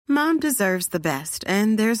Mom deserves the best,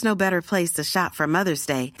 and there's no better place to shop for Mother's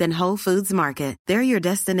Day than Whole Foods Market. They're your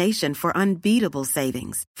destination for unbeatable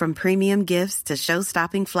savings, from premium gifts to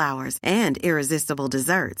show-stopping flowers and irresistible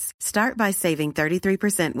desserts. Start by saving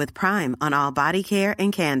 33% with Prime on all body care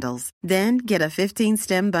and candles. Then get a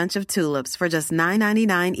 15-stem bunch of tulips for just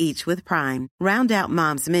 $9.99 each with Prime. Round out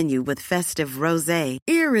Mom's menu with festive rosé,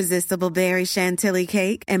 irresistible berry chantilly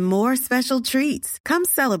cake, and more special treats. Come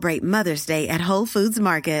celebrate Mother's Day at Whole Foods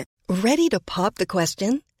Market. Ready to pop the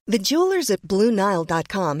question? The jewelers at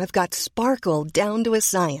BlueNile.com have got sparkle down to a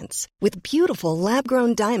science with beautiful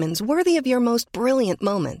lab-grown diamonds worthy of your most brilliant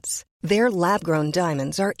moments. Their lab-grown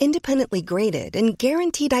diamonds are independently graded and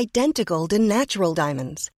guaranteed identical to natural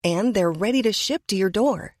diamonds, and they're ready to ship to your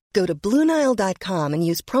door. Go to BlueNile.com and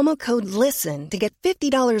use promo code LISTEN to get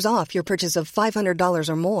 $50 off your purchase of $500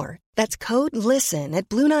 or more. That's code LISTEN at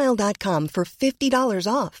BlueNile.com for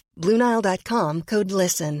 $50 off. BlueNile.com, code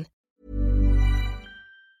LISTEN.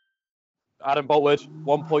 Adam Boltwood,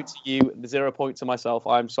 1 point to you, 0 point to myself.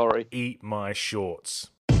 I'm sorry. Eat my shorts.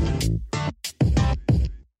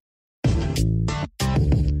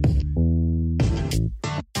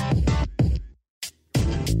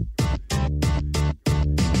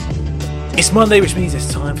 It's Monday, which means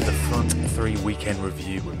it's time for the Front 3 Weekend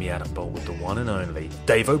Review with me, Adam Boltwood, the one and only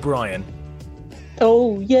Dave O'Brien.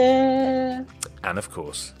 Oh, yeah. And, of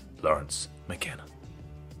course, Lawrence McKenna.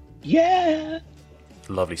 Yeah.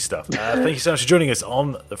 Lovely stuff. Thank you so much for joining us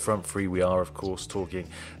on the Front 3. We are, of course, talking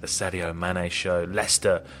the Sadio Mane Show.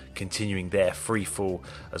 Leicester continuing their free fall,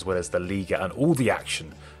 as well as the Liga and all the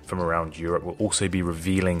action from around Europe. We'll also be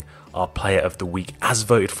revealing our Player of the Week as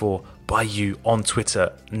voted for by you on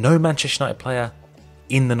Twitter. No Manchester United player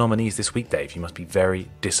in the nominees this week, Dave. You must be very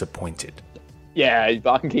disappointed. Yeah,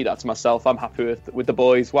 but I can keep that to myself. I'm happy with the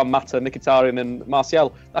boys, Juan Mata, Mkhitaryan and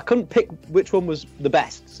Martial. I couldn't pick which one was the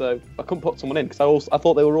best, so I couldn't put someone in because I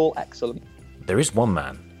thought they were all excellent. There is one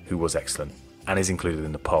man who was excellent and is included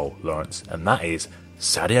in the poll, Lawrence, and that is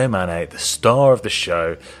Sadio Mane, the star of the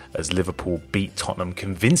show, as Liverpool beat Tottenham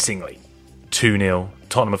convincingly 2-0.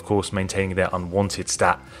 Tottenham, of course, maintaining their unwanted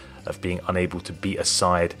stat of being unable to beat a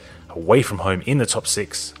side away from home in the top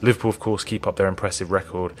six. Liverpool, of course, keep up their impressive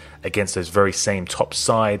record against those very same top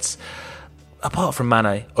sides. Apart from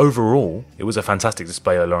Mane, overall, it was a fantastic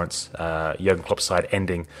display, Lawrence. Jurgen Klopp's side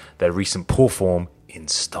ending their recent poor form in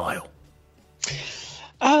style.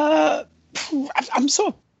 I'm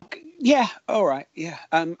sort of, yeah, all right, yeah.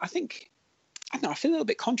 I think, I don't know, I feel a little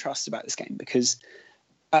bit contrasted about this game because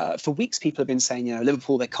for weeks people have been saying,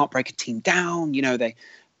 Liverpool, they can't break a team down,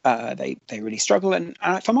 they really struggle. And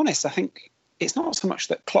if I'm honest, I think it's not so much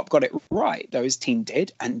that Klopp got it right, though his team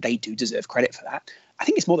did, and they do deserve credit for that. I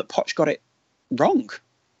think it's more that Poch got it wrong,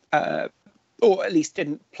 or at least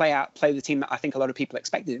didn't play the team that I think a lot of people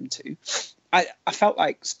expected him to. I felt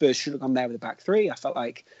like Spurs should have gone there with a back three. I felt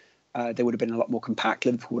like they would have been a lot more compact.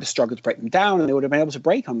 Liverpool would have struggled to break them down, and they would have been able to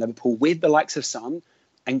break on Liverpool with the likes of Son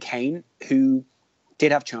and Kane, who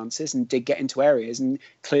did have chances and did get into areas and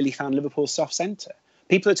clearly found Liverpool's soft centre.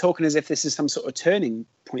 People are talking as if this is some sort of turning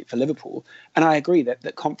point for Liverpool. And I agree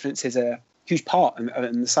that confidence is a huge part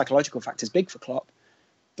and the psychological factor is big for Klopp.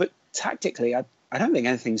 But tactically, I don't think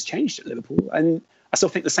anything's changed at Liverpool. And I still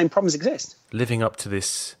think the same problems exist. Living up to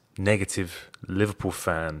this negative Liverpool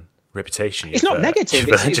fan reputation. It's not negative,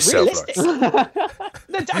 it's realistic.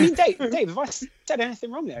 I mean, Dave, have I said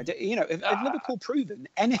anything wrong there? Have Liverpool proven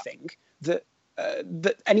anything that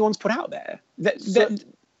anyone's put out there? That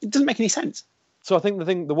it doesn't make any sense. So I think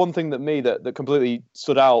the one thing that completely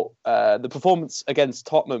stood out, the performance against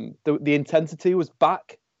Tottenham, the intensity was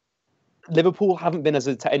back. Liverpool haven't been as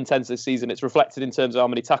intense this season. It's reflected in terms of how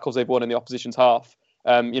many tackles they've won in the opposition's half.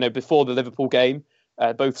 Before the Liverpool game,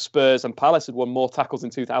 both Spurs and Palace had won more tackles in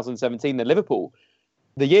 2017 than Liverpool.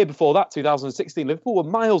 The year before that, 2016, Liverpool were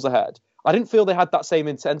miles ahead. I didn't feel they had that same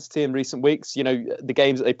intensity in recent weeks. The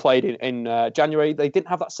games that they played in January, they didn't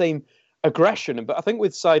have that same aggression. But I think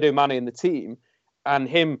with Sadio Mane in the team, and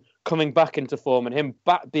him coming back into form and him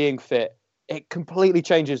back being fit, it completely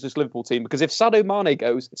changes this Liverpool team. Because if Sadio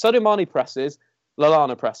Mane presses,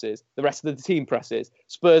 Lallana presses, the rest of the team presses,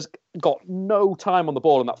 Spurs got no time on the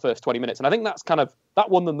ball in that first 20 minutes. And I think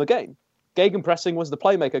that won them the game. Gegenpressing was the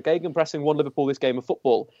playmaker. Gegenpressing won Liverpool this game of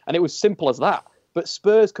football. And it was simple as that. But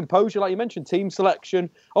Spurs' composure, like you mentioned, team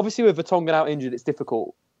selection. Obviously, with Vertonghen out injured, it's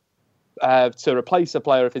difficult to replace a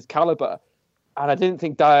player of his calibre. And I didn't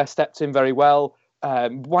think Dyer stepped in very well.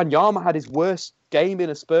 Wanyama had his worst game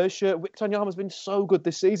in a Spurs shirt. Victor Wanyama's been so good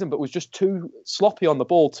this season, but was just too sloppy on the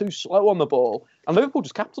ball, too slow on the ball. And Liverpool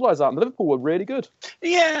just capitalised that, and Liverpool were really good.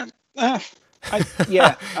 Yeah, I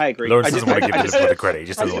agree. Lawrence doesn't want to give Liverpool the credit. He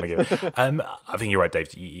just doesn't want to give it. I think you're right,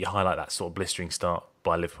 Dave. You highlight that sort of blistering start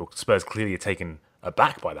by Liverpool. Spurs clearly are taken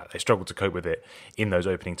aback by that. They struggled to cope with it in those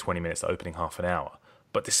opening 20 minutes, the opening half an hour.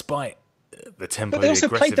 But despite the tempo, but they also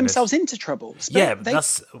played themselves into trouble.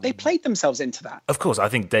 They played themselves into that. Of course, I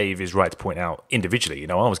think Dave is right to point out individually.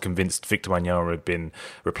 I was convinced Victor Wanyama had been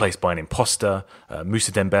replaced by an imposter.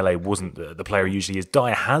 Moussa Dembele wasn't the player he usually is.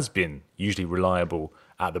 Dyer has been usually reliable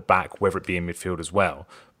at the back, whether it be in midfield as well.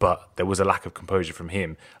 But there was a lack of composure from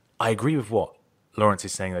him. I agree with what Lawrence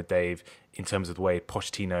is saying, though, Dave, in terms of the way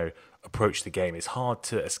Pochettino approached the game. It's hard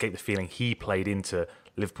to escape the feeling he played into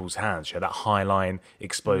Liverpool's hands. That high line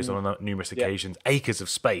exposed on numerous occasions, acres of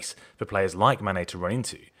space for players like Mane to run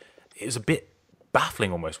into. It was a bit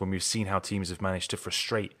baffling almost when we've seen how teams have managed to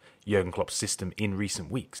frustrate Jurgen Klopp's system in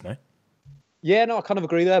recent weeks, no? Yeah, no, I kind of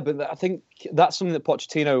agree there, but I think that's something that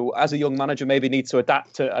Pochettino, as a young manager, maybe needs to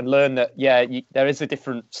adapt to and learn that, there is a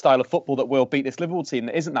different style of football that will beat this Liverpool team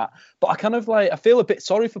that isn't that. But I kind of I feel a bit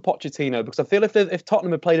sorry for Pochettino because I feel if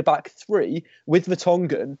Tottenham had played a back three with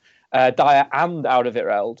Vertonghen, Dyer and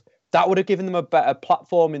Alderweireld, that would have given them a better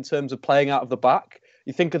platform in terms of playing out of the back.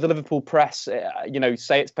 You think of the Liverpool press, say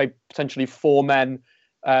it's played potentially four men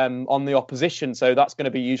on the opposition, so that's going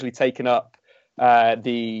to be usually taken up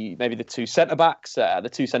maybe the two centre-backs, the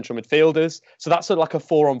two central midfielders. So that's sort of like a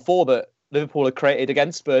 4-on-4 that Liverpool had created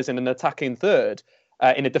against Spurs in an attacking third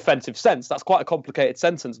in a defensive sense. That's quite a complicated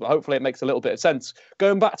sentence, but hopefully it makes a little bit of sense.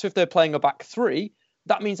 Going back to if they're playing a back three,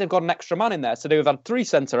 that means they've got an extra man in there. So they would have had three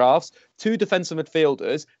centre-halves, two defensive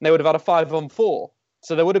midfielders, and they would have had a 5-on-4.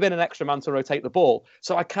 So there would have been an extra man to rotate the ball.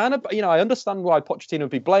 So I kind of, I understand why Pochettino would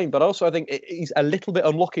be blamed, but also I think he's a little bit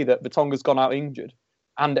unlucky that Vertonghen's gone out injured.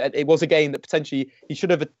 And it was a game that potentially he should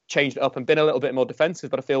have changed it up and been a little bit more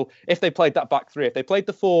defensive. But I feel if they played that back three, if they played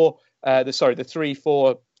the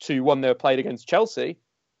 3-4-2-1 they were played against Chelsea,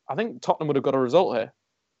 I think Tottenham would have got a result here.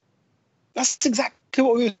 That's exactly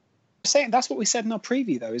what we were saying. That's what we said in our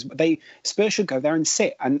preview, though, is Spurs should go there and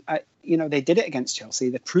sit. And, they did it against Chelsea.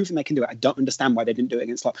 They've proven they can do it. I don't understand why they didn't do it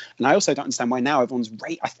against Klopp. And I also don't understand why now everyone's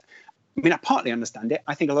I partly understand it.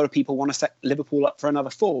 I think a lot of people want to set Liverpool up for another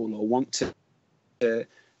fall or want to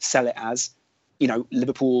sell it as,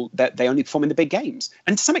 Liverpool, that they only perform in the big games.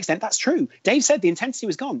 And to some extent, that's true. Dave said the intensity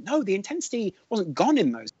was gone. No, the intensity wasn't gone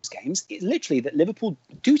in those games. It's literally that Liverpool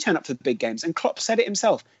do turn up for the big games. And Klopp said it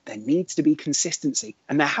himself. There needs to be consistency.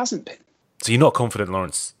 And there hasn't been. So you're not confident,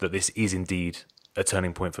 Lawrence, that this is indeed a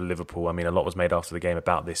turning point for Liverpool? I mean, a lot was made after the game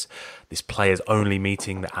about this players-only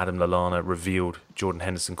meeting that Adam Lallana revealed Jordan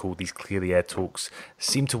Henderson called these clear-the-air talks.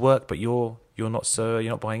 Seem to work, but you're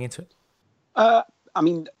not buying into it? I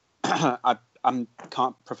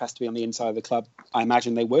can't profess to be on the inside of the club. I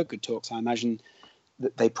imagine they were good talks. I imagine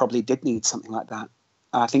that they probably did need something like that.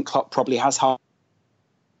 I think Klopp probably has harked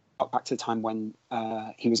back to the time when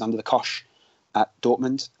he was under the cosh at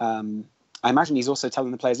Dortmund. I imagine he's also telling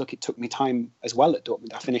the players, look, it took me time as well at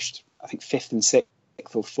Dortmund. I finished, I think, 5th and 6th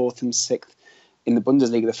or 4th and 6th in the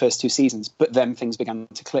Bundesliga the first 2 seasons, but then things began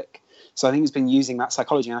to click. So I think he's been using that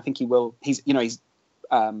psychology, and I think he will. He's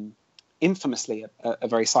infamously a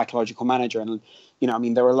very psychological manager. And,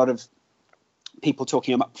 there were a lot of people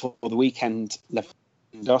talking him up for the weekend.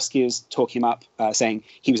 Lewandowski was talking him up, saying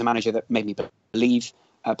he was a manager that made me believe.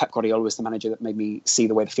 Pep Guardiola was the manager that made me see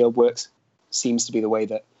the way the field works. Seems to be the way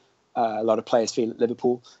that a lot of players feel at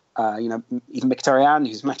Liverpool. Even Mkhitaryan,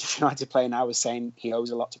 who's a Manchester United player now, was saying he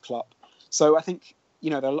owes a lot to Klopp. So I think,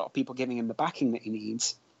 there are a lot of people giving him the backing that he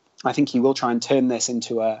needs. I think he will try and turn this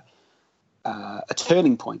into a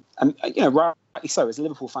turning point. And, rightly so, as a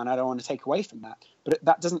Liverpool fan, I don't want to take away from that. But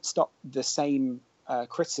that doesn't stop the same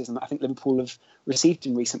criticism that I think Liverpool have received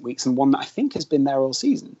in recent weeks, and one that I think has been there all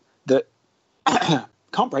season, that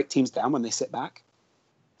can't break teams down when they sit back.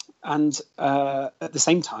 And at the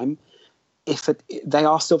same time, they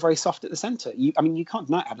are still very soft at the centre. You can't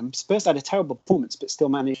deny it, Adam. Spurs had a terrible performance, but still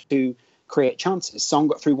managed to create chances. Son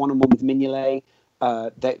got through 1-on-1 with Mignolet.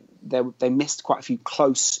 They missed quite a few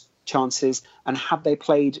close chances, and had they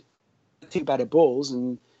played 2 better balls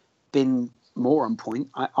and been more on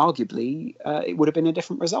point, arguably it would have been a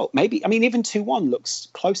different result. Maybe, even 2-1 looks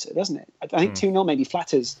closer, doesn't it? I think 2-0 maybe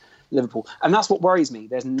flatters Liverpool, and that's what worries me.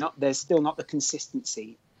 There's still not the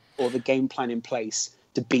consistency or the game plan in place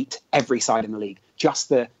to beat every side in the league, just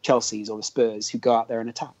the Chelseas or the Spurs who go out there and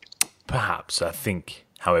attack. Perhaps. I think,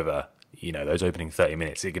 however, those opening 30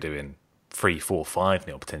 minutes, it could have been 3-4,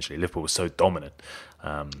 5-0 potentially. Liverpool was so dominant.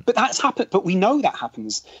 But that's happened. But we know that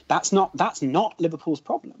happens. That's not Liverpool's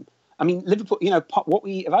problem. Liverpool, what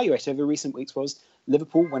we evaluated over recent weeks was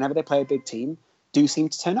Liverpool, whenever they play a big team, do seem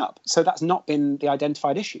to turn up. So that's not been the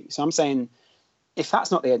identified issue. So I'm saying, if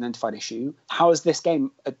that's not the identified issue, how has this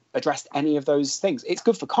game addressed any of those things? It's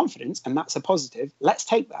good for confidence, and that's a positive. Let's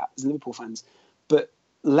take that as Liverpool fans. But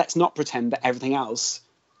let's not pretend that everything else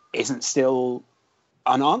isn't still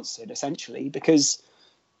unanswered, essentially, because,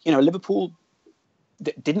 Liverpool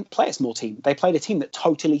didn't play a small team. They played a team that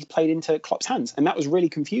totally played into Klopp's hands, and that was really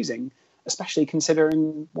confusing, especially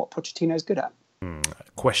considering what Pochettino's good at.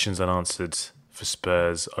 Questions unanswered for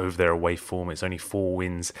Spurs over their away form. It's only 4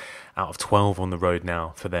 wins out of 12 on the road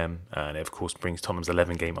now for them, and it of course brings Tottenham's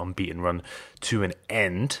 11-game unbeaten run to an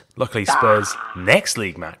end. Luckily, Spurs' next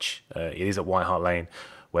league match, it is at White Hart Lane,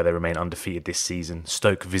 where they remain undefeated this season.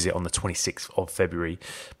 Stoke visit on the 26th of February.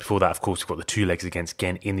 Before that, of course, we've got the 2 legs against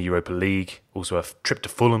Ghent in the Europa League. Also a trip to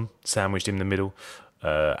Fulham, sandwiched in the middle.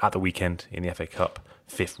 At the weekend in the FA Cup,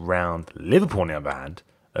 5th round. Liverpool, on the other hand,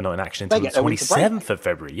 are not in action until the 27th of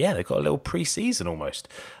February. Yeah, they've got a little pre-season almost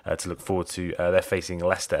to look forward to. They're facing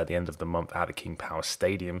Leicester at the end of the month at the King Power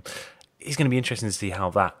Stadium. It's going to be interesting to see how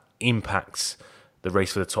that impacts the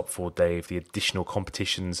race for the top 4, Dave, the additional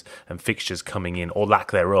competitions and fixtures coming in, or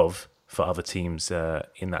lack thereof, for other teams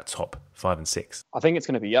in that top 5 and 6. I think it's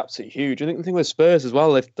going to be absolutely huge. I think the thing with Spurs as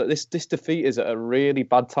well, if this defeat is at a really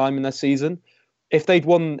bad time in their season, if they'd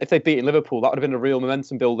beaten Liverpool, that would have been a real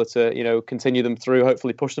momentum builder to, continue them through,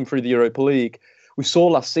 hopefully push them through the Europa League. We saw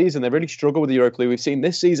last season, they really struggled with the Europa League. We've seen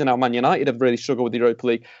this season how Man United have really struggled with the Europa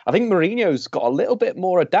League. I think Mourinho's got a little bit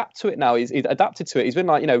more adapt to it now. He's adapted to it. He's been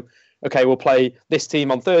like, okay, we'll play this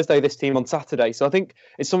team on Thursday, this team on Saturday. So I think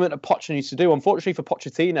it's something that Poch needs to do. Unfortunately for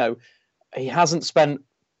Pochettino, he hasn't spent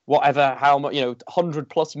how much,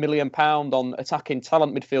 £100+ million on attacking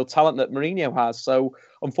talent, midfield talent that Mourinho has. So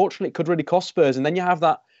unfortunately, it could really cost Spurs. And then you have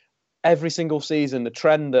that every single season, the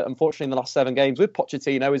trend that unfortunately in the last 7 games with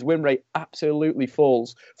Pochettino, his win rate absolutely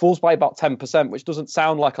falls by about 10%, which doesn't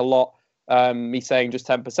sound like a lot, me saying just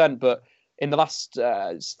 10%, but in the last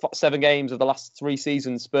 7 games of the last 3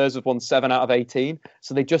 seasons, Spurs have won 7 out of 18.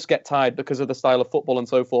 So they just get tired because of the style of football and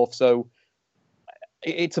so forth. So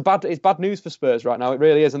it's bad news for Spurs right now. It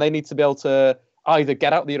really is. And they need to be able to either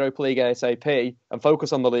get out the Europa League ASAP and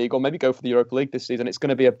focus on the league, or maybe go for the Europa League this season. It's going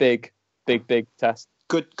to be a big test.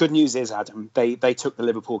 Good news is, Adam, they took the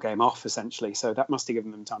Liverpool game off, essentially. So that must have given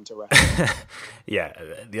them time to rest. Yeah,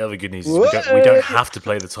 the other good news is we don't have to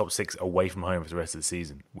play the top 6 away from home for the rest of the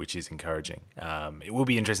season, which is encouraging. It will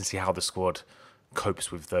be interesting to see how the squad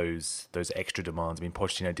copes with those extra demands. I mean,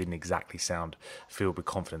 Pochettino didn't exactly sound filled with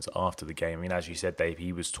confidence after the game. I mean, as you said, Dave,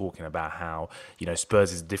 he was talking about how,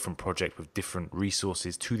 Spurs is a different project with different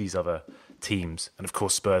resources to these other teams. And of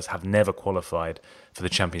course, Spurs have never qualified for the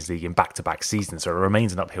Champions League in back-to-back seasons, so it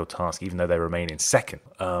remains an uphill task, even though they remain in second.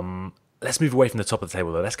 Let's move away from the top of the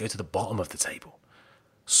table, though. Let's go to the bottom of the table.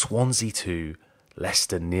 Swansea 2,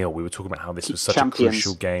 Leicester 0. We were talking about how this was such a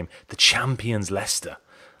crucial game. The champions, Leicester,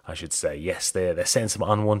 I should say. Yes, they're setting some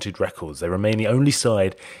unwanted records. They remain the only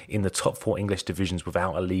side in the top 4 English divisions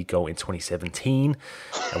without a league goal in 2017.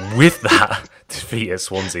 And with that defeat at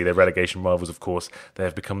Swansea, their relegation rivals, of course, they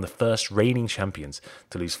have become the first reigning champions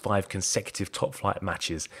to lose 5 consecutive top-flight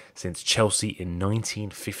matches since Chelsea in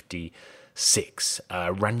 1956.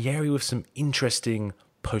 Ranieri with some interesting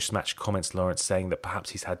post-match comments, Lawrence, saying that perhaps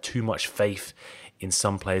he's had too much faith in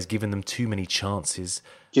some players, given them too many chances.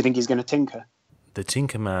 Do you think he's going to tinker? The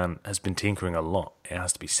Tinker Man has been tinkering a lot, it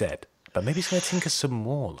has to be said. But maybe he's going to tinker some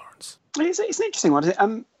more, Lawrence. It's an interesting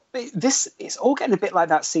one. It's all getting a bit like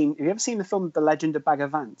that scene. Have you ever seen the film The Legend of Bagger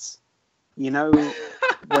Vance?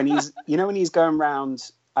 When he's going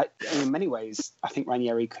round. In many ways, I think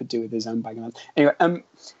Ranieri could do with his own Bagger Vance. Anyway,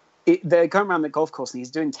 they're going around the golf course and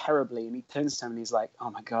he's doing terribly. And he turns to him and he's like, "Oh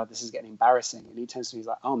my God, this is getting embarrassing." And he turns to him and he's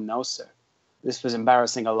like, "Oh no, sir, this was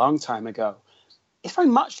embarrassing a long time ago." It's very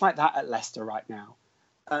much like that at Leicester right now.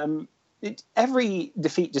 Every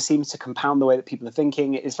defeat just seems to compound the way that people are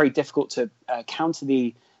thinking. It's very difficult to counter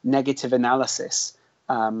the negative analysis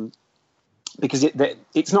because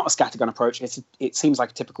it's not a scattergun approach. It seems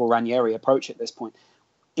like a typical Ranieri approach at this point.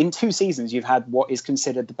 In 2 seasons, you've had what is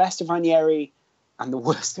considered the best of Ranieri and the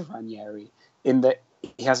worst of Ranieri, in that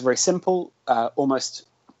he has a very simple, almost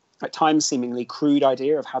at times seemingly crude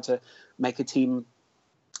idea of how to make a team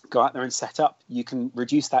go out there and set up. You can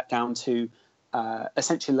reduce that down to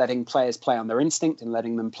essentially letting players play on their instinct and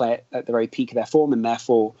letting them play at the very peak of their form, and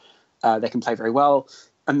therefore they can play very well.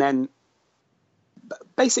 And then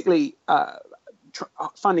basically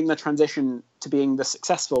finding the transition to being the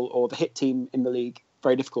successful or the hit team in the league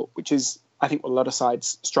very difficult, which is, I think, what a lot of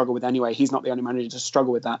sides struggle with anyway. He's not the only manager to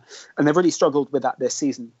struggle with that. And they've really struggled with that this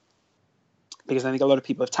season, because I think a lot of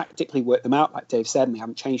people have tactically worked them out, like Dave said, and they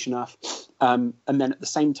haven't changed enough. And then at the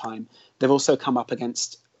same time, they've also come up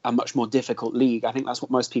against a much more difficult league. I think that's what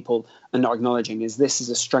most people are not acknowledging, is this is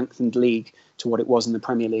a strengthened league to what it was in the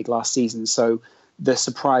Premier League last season. So the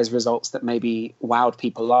surprise results that maybe wowed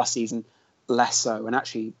people last season, less so. And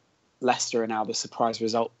actually, Leicester are now the surprise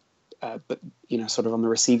result, but sort of on the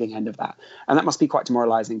receiving end of that. And that must be quite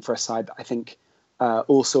demoralising for a side that I think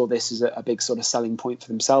all saw this as a big sort of selling point for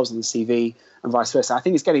themselves on the CV and vice versa. I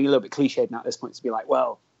think it's getting a little bit cliched now at this point to be like,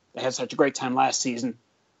 well, they had such a great time last season,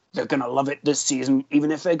 they're going to love it this season,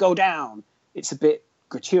 even if they go down. It's a bit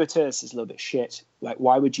gratuitous. It's a little bit shit. Like,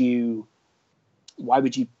 why would you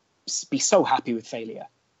be so happy with failure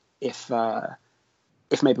if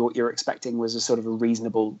maybe what you're expecting was a sort of a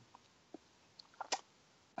reasonable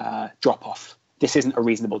drop off? This isn't a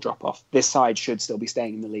reasonable drop off. This side should still be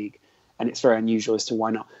staying in the league, and it's very unusual as to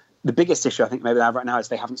why not. The biggest issue I think maybe they have right now is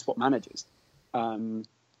they haven't swapped managers, and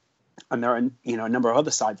there are a number of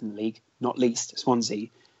other sides in the league, not least Swansea,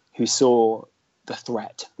 who saw the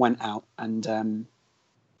threat, went out and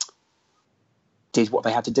did what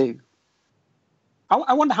they had to do.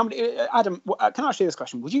 I wonder how many... Adam, can I ask you this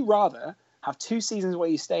question? Would you rather have 2 seasons where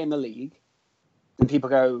you stay in the league and people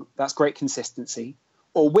go, that's great consistency,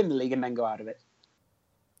 or win the league and then go out of it?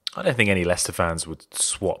 I don't think any Leicester fans would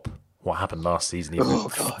swap what happened last season even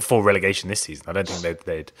for relegation this season. I don't think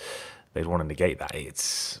they'd want to negate that.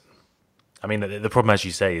 The problem, as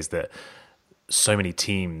you say, is that so many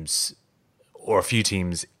teams, or a few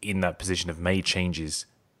teams in that position, have made changes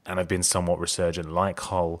and have been somewhat resurgent, like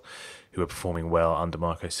Hull, who are performing well under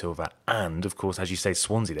Marco Silva. And, of course, as you say,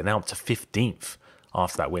 Swansea, they're now up to 15th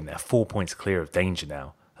after that win. They're 4 points clear of danger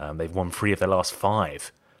now. They've won 3 of their last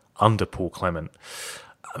 5 under Paul Clement.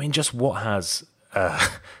 I mean, just what has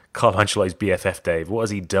Carlo Ancelotti's BFF, Dave, what has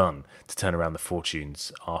he done to turn around the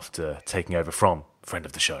fortunes after taking over from friend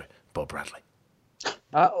of the show, Bob Bradley?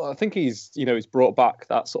 I think he's brought back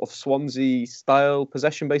that sort of Swansea-style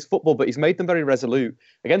possession-based football, but he's made them very resolute.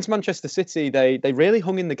 Against Manchester City, they really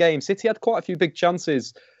hung in the game. City had quite a few big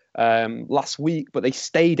chances last week, but they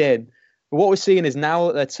stayed in. But what we're seeing is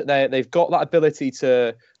now that they've got that ability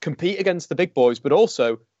to compete against the big boys, but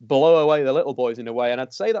also blow away the little boys in a way. And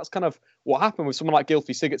I'd say that's kind of what happened with someone like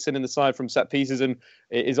Gylfi Sigurdsson in the side from set pieces and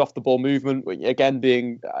his off-the-ball movement, again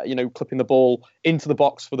being, clipping the ball into the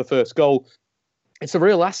box for the first goal. It's a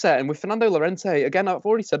real asset. And with Fernando Llorente, again, I've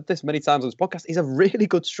already said this many times on this podcast, he's a really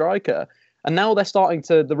good striker. And now they're starting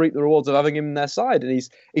to reap the rewards of having him in their side. And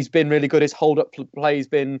he's been really good. His hold-up play has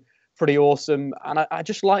been pretty awesome. And I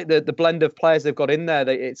just like the blend of players they've got in there.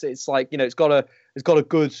 It's like, it's got a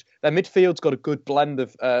good, their midfield's got a good blend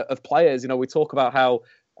of players. We talk about how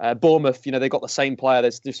Bournemouth, they got the same player.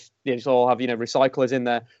 There's just, just all have, recyclers in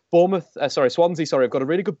there. Swansea, have got a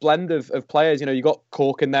really good blend of players. You got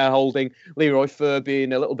Cork in there holding, Leroy Fer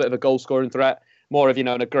being a little bit of a goal scoring threat, more of, an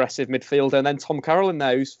aggressive midfielder. And then Tom Carroll in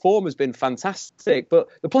there, whose form has been fantastic. But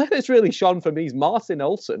the player that's really shone for me is Martin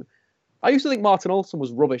Olsen. I used to think Martin Olsen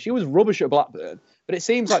was rubbish. He was rubbish at Blackburn. But it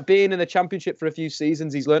seems like being in the Championship for a few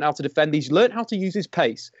seasons, he's learned how to defend. He's learned how to use his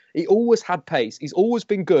pace. He always had pace. He's always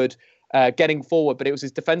been good getting forward, but it was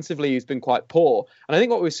his defensively he's been quite poor. And I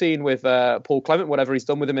think what we're seeing with Paul Clement, whatever he's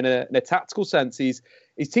done with him in a tactical sense, he's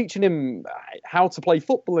teaching him how to play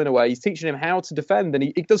football in a way. He's teaching him how to defend, and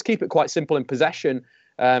he does keep it quite simple in possession.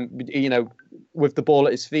 With the ball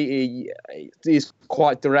at his feet, he's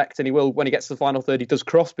quite direct, and he will, when he gets to the final third, he does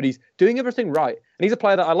cross, but he's doing everything right. And he's a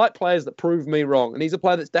player that I like, players that prove me wrong, and he's a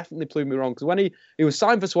player that's definitely proved me wrong, because when he was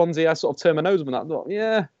signed for Swansea, I sort of turned my nose on that. I thought,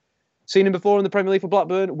 yeah, seen him before in the Premier League for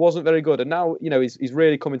Blackburn, wasn't very good, and now he's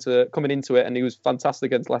really coming into it, and he was fantastic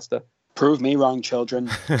against Leicester. Prove me wrong, children.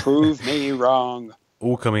 Prove me wrong.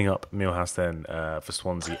 All coming up, Millhouse then for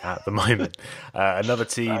Swansea at the moment. Another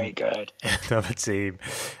team, very good. Another team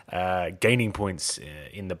gaining points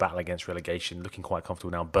in the battle against relegation, looking quite comfortable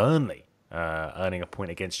now. Burnley earning a point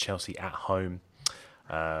against Chelsea at home.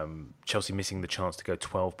 Chelsea missing the chance to go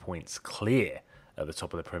 12 points clear at the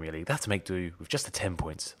top of the Premier League. They have to make do with just the 10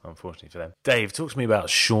 points, unfortunately for them. Dave, talk to me about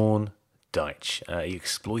Sean Dyche. He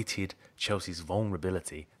exploited Chelsea's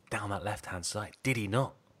vulnerability down that left-hand side, did he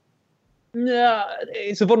not? Yeah,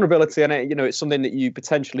 it's a vulnerability, and it's something that you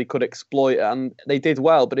potentially could exploit, and they did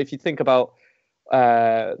well. But if you think about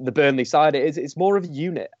the Burnley side, it's more of a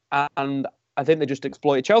unit, and I think they just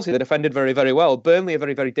exploited Chelsea. They defended very, very well. Burnley are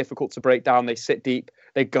very, very difficult to break down. They sit deep.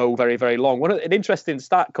 They go very, very long. An interesting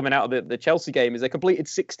stat coming out of the Chelsea game is they completed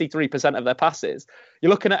 63% of their passes. You're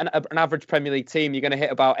looking at an average Premier League team, you're going to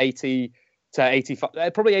hit about 80 to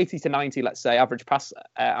 85, probably 80 to 90, let's say, average pass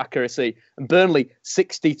accuracy. And Burnley,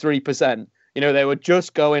 63%. They were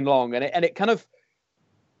just going long. And it kind of,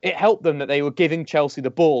 it helped them that they were giving Chelsea the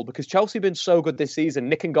ball, because Chelsea have been so good this season,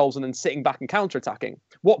 nicking goals and then sitting back and counter-attacking.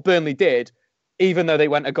 What Burnley did, even though they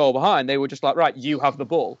went a goal behind, they were just like, right, you have the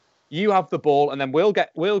ball. You have the ball, and then we'll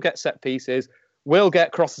get set pieces, we'll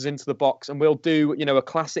get crosses into the box, and we'll do, a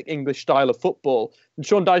classic English style of football. And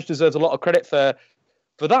Sean Dyche deserves a lot of credit for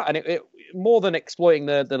that. And it more than exploiting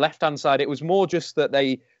the left-hand side, it was more just that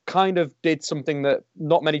they kind of did something that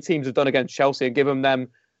not many teams have done against Chelsea and given them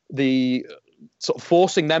the sort of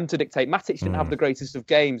forcing them to dictate. Matic didn't have the greatest of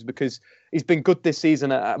games because he's been good this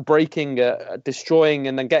season at breaking, destroying,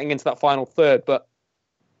 and then getting into that final third. But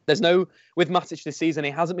with Matic this season,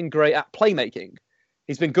 he hasn't been great at playmaking.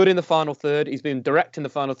 He's been good in the final third. He's been direct in the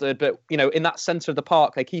final third. But, in that centre of the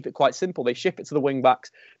park, they keep it quite simple. They ship it to the wing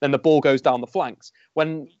backs. Then the ball goes down the flanks.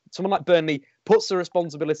 When someone like Burnley puts the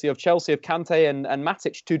responsibility of Chelsea, of Kante and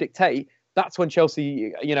Matic to dictate, that's when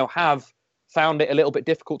Chelsea, have found it a little bit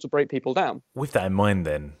difficult to break people down. With that in mind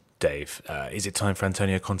then, Dave, is it time for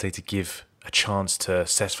Antonio Conte to give a chance to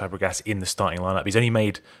Cesc Fabregas in the starting lineup? He's only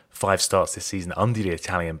made 5 starts this season under the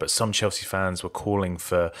Italian, but some Chelsea fans were calling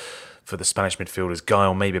for the Spanish midfielders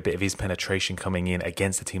guile, maybe a bit of his penetration coming in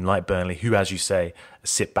against a team like Burnley, who, as you say,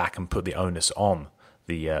 sit back and put the onus on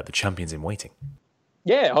the champions in waiting.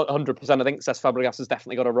 Yeah, 100%. I think Cesc Fabregas has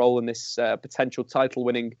definitely got a role in this potential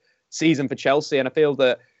title-winning season for Chelsea, and I feel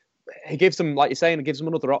that he gives them, like you're saying, it gives them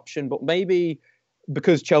another option. But maybe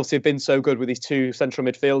because Chelsea have been so good with these 2 central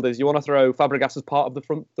midfielders, you want to throw Fabregas as part of the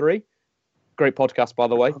front 3. Great podcast, by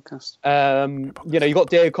the way. You've got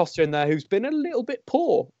Diego Costa in there, who's been a little bit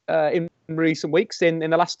poor in recent weeks. In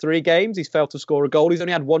the last 3 games, he's failed to score a goal. He's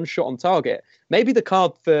only had 1 shot on target. Maybe the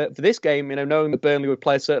card for this game, knowing that Burnley would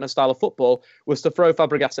play a certain style of football, was to throw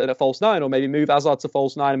Fabregas at a false 9, or maybe move Hazard to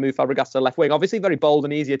false 9 and move Fabregas to the left wing. Obviously, very bold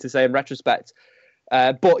and easier to say in retrospect.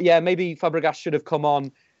 But yeah, maybe Fabregas should have come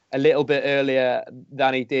on a little bit earlier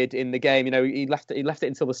than he did in the game. He left it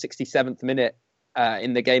until the 67th minute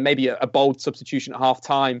in the game. Maybe a bold substitution at half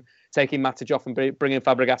time, taking Matic off and bringing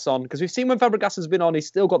Fabregas on. Because we've seen when Fabregas has been on, he's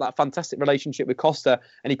still got that fantastic relationship with Costa,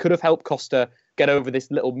 and he could have helped Costa get over this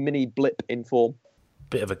little mini blip in form.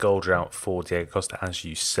 Bit of a goal drought for Diego Costa, as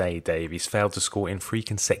you say, Dave. He's failed to score in 3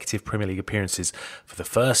 consecutive Premier League appearances for the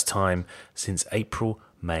first time since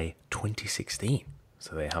May 2016.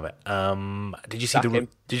 So there you have it. Did you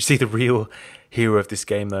see the real hero of this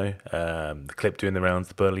game though? The clip doing the rounds,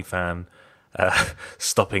 the Burnley fan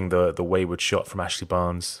stopping the wayward shot from Ashley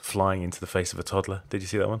Barnes flying into the face of a toddler. Did you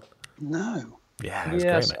see that one? No. Yeah, it was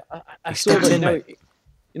great, mate. I saw that.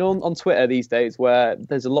 On Twitter these days, where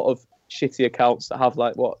there's a lot of shitty accounts that have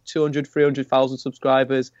 200, 300,000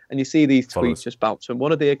 subscribers, and you see these tweets just bounce from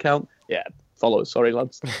one of the accounts. Yeah. Follows, sorry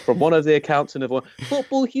lads, from one of the accounts, and everyone,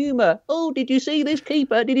 football humour. Oh, did you see this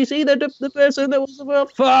keeper? Did you see the person that was the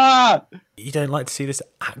world? You don't like to see this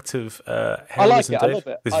act of heroism, I like it. Dave? I love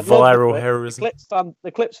it. This viral heroism.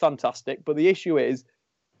 The clip's fantastic, but the issue is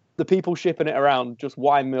the people shipping it around just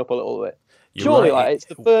wind me up a little bit. Surely, it's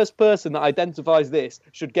the first person that identifies this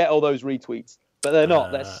should get all those retweets, but they're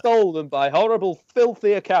not. They're stolen by horrible,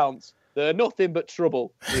 filthy accounts. They're nothing but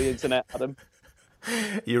trouble for the internet, Adam.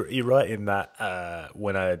 You're right in that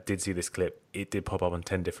when I did see this clip, it did pop up on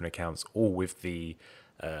 10 different accounts, all with the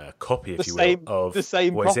copy, if you will, of the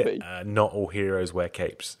same copy. Not all heroes wear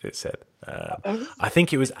capes, it said. I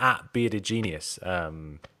think it was at Bearded Genius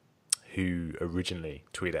who originally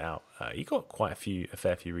tweeted it out. He got quite a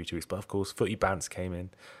fair few retweets, but of course, Footy Bants came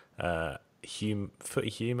in. Footy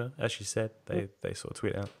Humour, as you said, they sort of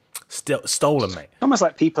tweeted out. Still stolen, mate. Almost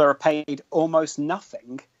like people are paid almost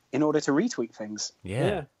nothing in order to retweet things.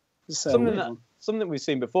 Yeah. So something we've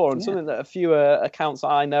seen before, and something that a few accounts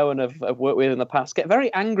I know and have worked with in the past get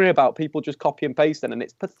very angry about people just copy and pasting, and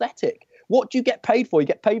it's pathetic. What do you get paid for? You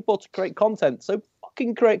get paid for to create content. So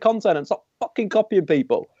fucking create content and stop fucking copying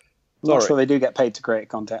people. I'm not sure they do get paid to create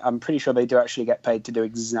content. I'm pretty sure they do actually get paid to do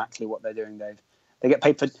exactly what they're doing, Dave. They get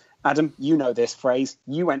paid for, Adam, you know this phrase.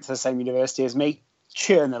 You went to the same university as me.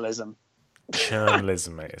 Journalism.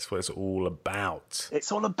 Journalism, mate. It's what it's all about.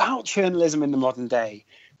 It's all about journalism in the modern day.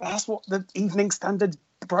 That's what the Evening Standard's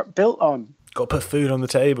built on. Got to put food on the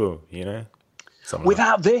table,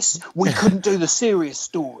 Without this, we couldn't do the serious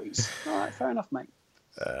stories. All right, fair enough, mate.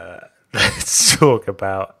 Let's talk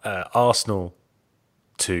about Arsenal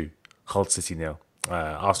 2, Hull City 0.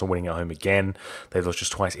 Arsenal winning at home again. They've lost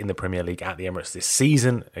just twice in the Premier League at the Emirates this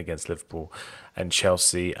season against Liverpool and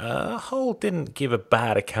Chelsea. Hull didn't give a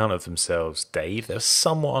bad account of themselves, Dave. They were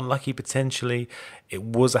somewhat unlucky potentially. It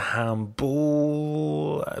was a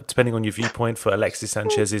handball, depending on your viewpoint, for Alexis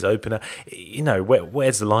Sanchez's opener.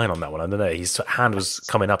 Where's the line on that one? I don't know. His hand was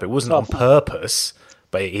coming up. It wasn't on purpose,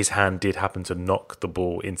 but his hand did happen to knock the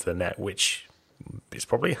ball into the net, which is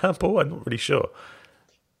probably a handball. I'm not really sure.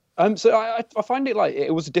 So I find it like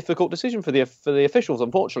it was a difficult decision for the officials,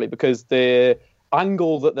 unfortunately, because the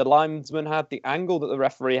angle that the linesman had, the angle that the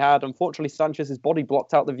referee had, unfortunately, Sanchez's body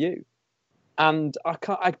blocked out the view. And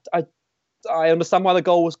I understand why the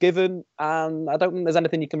goal was given, and I don't think there's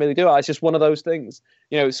anything you can really do. It's just one of those things.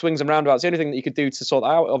 It swings and roundabouts. The only thing that you could do to sort that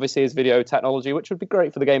out, obviously, is video technology, which would be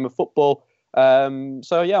great for the game of football.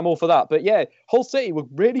 So, yeah, I'm all for that. But, yeah, Hull City were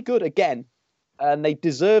really good again, and they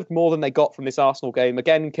deserved more than they got from this Arsenal game.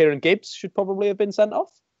 Again, Kieran Gibbs should probably have been sent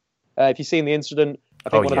off. If you've seen the incident, I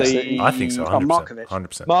think I think so, 100%.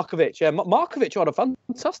 100%. Markovic, yeah. Markovic had a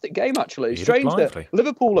fantastic game, actually. Strange that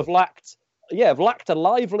Liverpool have lacked a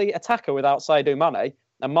lively attacker without Sadio Mane,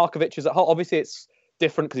 and Markovic is at Hull. Obviously, it's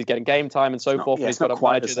different because he's getting game time and so forth. And he's got a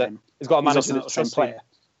manager that's trusting. Player.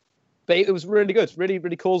 But it was really good. Really,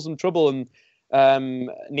 really caused them trouble. And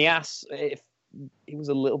Niasse, if he was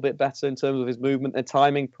a little bit better in terms of his movement and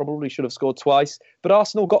timing, probably should have scored twice. But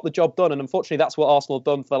Arsenal got the job done, and unfortunately, that's what Arsenal have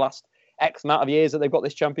done for the last X amount of years that they've got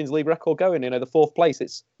this Champions League record going. The fourth place.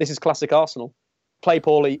 This is classic Arsenal. Play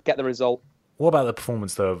poorly, get the result. What about the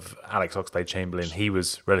performance of Alex Oxlade-Chamberlain? He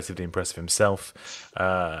was relatively impressive himself.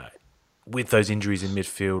 With those injuries in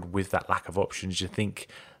midfield, with that lack of options, do you think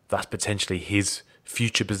that's potentially his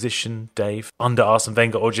future position, Dave, under Arsene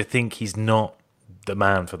Wenger, or do you think he's not the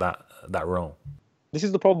man for that role? This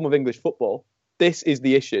is the problem with English football. This is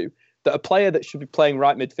the issue. That a player that should be playing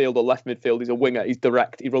right midfield or left midfield, he's a winger, he's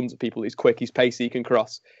direct, he runs at people, he's quick, he's pacey, he can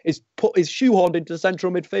cross, is shoehorned into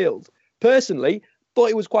central midfield. Personally, thought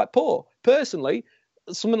he was quite poor. Personally,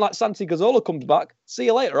 someone like Santi Cazorla comes back, see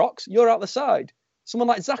you later, Ox, you're out the side. Someone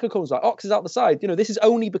like Xhaka comes back, Ox is out the side. This is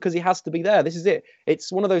only because he has to be there. This is it.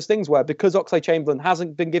 It's one of those things where because Oxlade-Chamberlain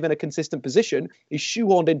hasn't been given a consistent position, he's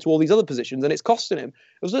shoehorned into all these other positions and it's costing him.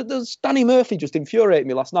 Danny Murphy just infuriated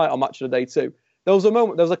me last night on Match of the Day 2. There was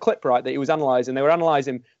a clip, right, that he was analysing. They were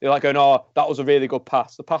analysing. They were like going, "Oh, that was a really good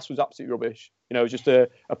pass. The pass was absolutely rubbish. It was just a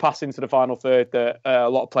pass into the final third that a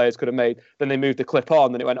lot of players could have made." Then they moved the clip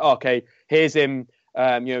on, and it went, oh, "Okay, here's him,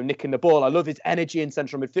 nicking the ball. I love his energy in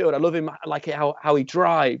central midfield. I love him, like how he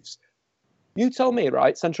drives." You tell me,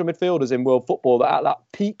 right, central midfielders in world football that at that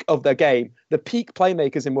peak of their game, the peak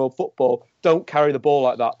playmakers in world football don't carry the ball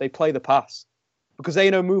like that. They play the pass because they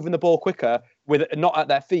know moving the ball quicker with it not at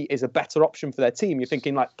their feet is a better option for their team. You're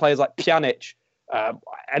thinking like players like Pjanic,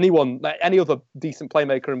 any other decent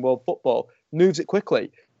playmaker in world football moves it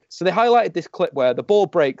quickly. So they highlighted this clip where the ball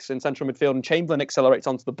breaks in central midfield and Chamberlain accelerates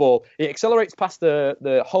onto the ball. He accelerates past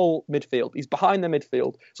the whole midfield. He's behind the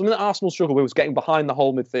midfield. Something that Arsenal struggled with was getting behind the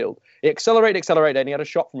whole midfield. He accelerated, and he had a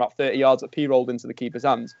shot from about 30 yards that P-rolled into the keeper's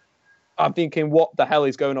hands. I'm thinking, what the hell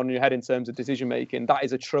is going on in your head in terms of decision making? That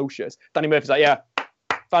is atrocious. Danny Murphy's like, yeah,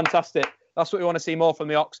 fantastic. That's what we want to see more from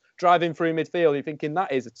the Ox. Driving through midfield, you're thinking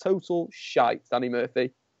that is a total shite, Danny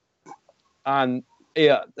Murphy. And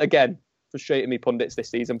yeah, again, frustrated me pundits this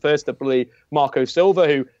season. First, I believe Marco Silva,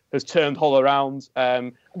 who has turned Hull around.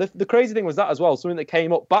 The crazy thing was that as well. Something that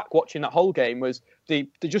came up back watching that whole game was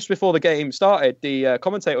just before the game started, the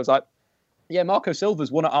commentator was like, "Yeah, Marco Silva's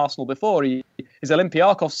won at Arsenal before. His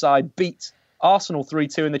Olympiacos side beat Arsenal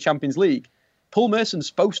 3-2 in the Champions League. Paul Merson's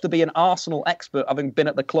supposed to be an Arsenal expert, having been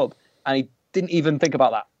at the club, and he didn't even think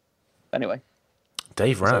about that." Anyway,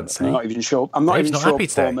 Dave rants. I'm not even sure. I'm not even sure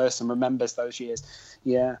Paul Merson remembers those years.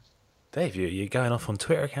 Yeah, Dave, you're going off on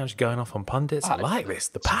Twitter accounts. You're going off on pundits. I like this.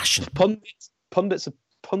 The passion. Pundits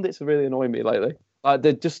are really annoying me lately.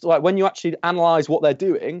 They're just like when you actually analyse what they're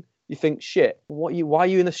doing, you think, shit. Why are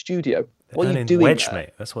you in the studio? What are you doing? Wedge, there?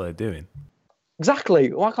 Mate. That's what they're doing.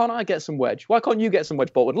 Exactly. Why can't I get some wedge? Why can't you get some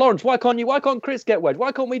wedge, Boltwood? Lawrence, why can't Chris get wedge?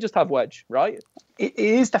 Why can't we just have wedge, right? It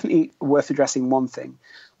is definitely worth addressing one thing.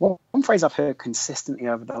 One phrase I've heard consistently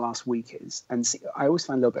over the last week is, and I always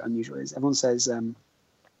find a little bit unusual, is everyone says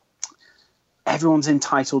everyone's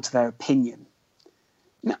entitled to their opinion.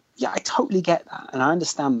 Now, yeah, I totally get that, and I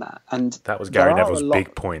understand that. And that was Gary Neville's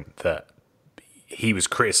big point, that he was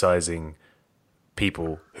criticising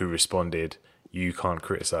people who responded, "You can't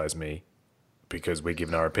criticise me because we're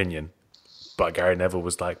giving our opinion." But Gary Neville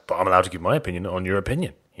was like, "But I'm allowed to give my opinion on your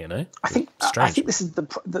opinion." I think this is the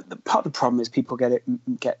part of the problem is people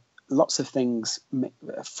get lots of things,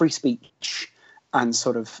 free speech and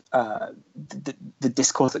sort of the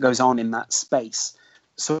discourse that goes on in that space,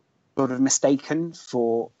 sort of mistaken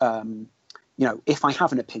for if I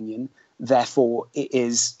have an opinion, therefore it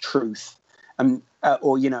is truth,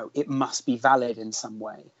 or it must be valid in some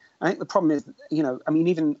way. I think the problem is,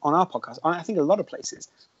 even on our podcast, I think a lot of places,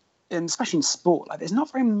 and especially in sport, like there's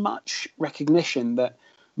not very much recognition that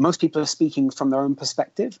most people are speaking from their own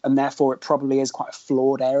perspective, and therefore it probably is quite a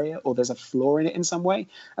flawed area, or there's a flaw in it in some way.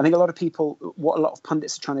 I think a lot of people, what a lot of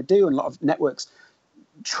pundits are trying to do, and a lot of networks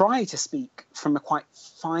try to speak from a quite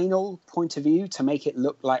final point of view to make it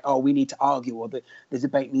look like, oh, we need to argue, or the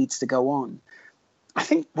debate needs to go on. I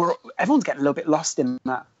think everyone's getting a little bit lost in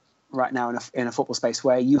that right now in a football space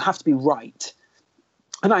where you have to be right.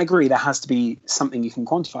 And I agree, there has to be something you can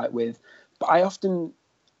quantify it with. But I often,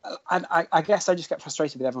 I guess I just get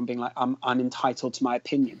frustrated with everyone being like, I'm entitled to my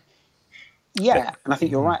opinion. Yeah, and I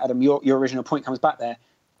think you're right, Adam. Your original point comes back there.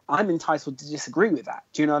 I'm entitled to disagree with that.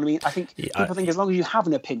 Do you know what I mean? I think people think as long as you have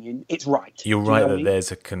an opinion, it's right. You're right that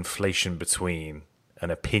there's a conflation between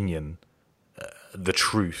an opinion, the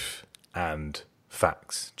truth, and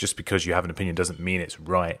facts. Just because you have an opinion doesn't mean it's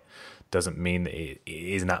right. Doesn't mean that it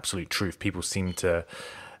is an absolute truth. People seem to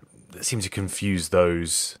confuse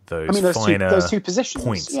those finer those two positions.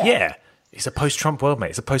 Points. Yeah, it's a post-Trump world, mate.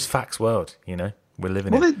 It's a post-facts world. You know, we're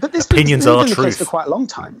living in. But this opinions are truth for quite a long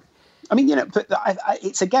time. I mean, but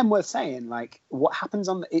it's again worth saying, like, what happens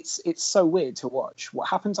on it's so weird to watch. What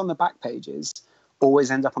happens on the back pages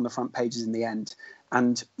always end up on the front pages in the end.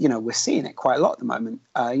 And, we're seeing it quite a lot at the moment.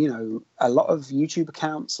 A lot of YouTube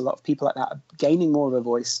accounts, a lot of people like that are gaining more of a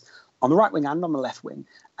voice on the right wing and on the left wing.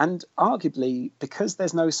 And arguably, because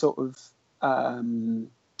there's no sort of,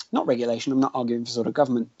 not regulation, I'm not arguing for sort of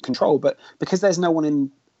government control, but because there's no one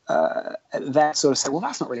in there sort of say, well,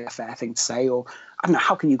 that's not really a fair thing to say, or I don't know,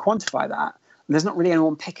 how can you quantify that? And there's not really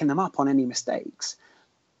anyone picking them up on any mistakes.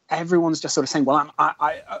 Everyone's just sort of saying, well,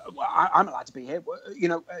 I'm allowed to be here,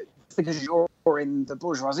 because you're in the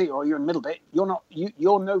bourgeoisie or you're in the middle bit,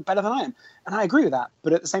 you're no better than I am. And I agree with that.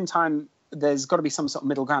 But at the same time, there's got to be some sort of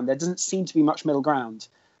middle ground. There doesn't seem to be much middle ground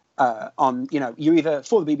you're either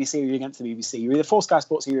for the BBC or you're against the BBC. You're either for Sky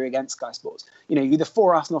Sports or you're against Sky Sports. You're either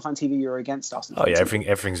for Arsenal Fan TV or you're against Arsenal. Oh yeah,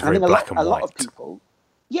 everything's very black and white. A lot of people,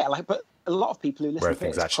 but a lot of people who listen to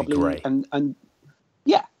it actually probably grey. And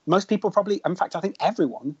yeah, most people probably. In fact, I think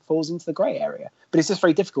everyone falls into the grey area. But it's just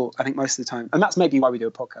very difficult, I think, most of the time. And that's maybe why we do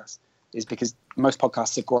a podcast, is because most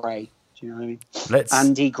podcasts are grey. Do you know what I mean?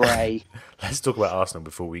 Andy Gray. Let's talk about Arsenal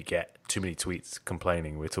before we get too many tweets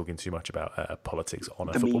complaining we're talking too much about politics on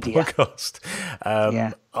a football podcast.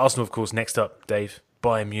 Arsenal, of course, next up, Dave,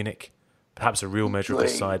 Bayern Munich. Perhaps a real measure of the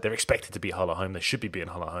side. They're expected to beat Hull at home. They should be beating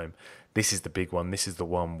Hull at home. This is the big one. This is the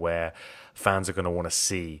one where fans are going to want to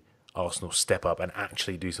see Arsenal step up and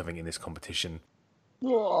actually do something in this competition.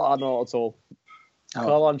 Oh, not at all.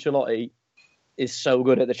 Carlo Ancelotti is so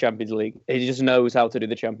good at the Champions League. He just knows how to do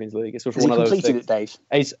the Champions League. It's just one of those things. Completed it,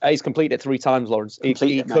 Dave? He's completed it 3 times, Lawrence. He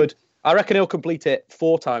could. I reckon he'll complete it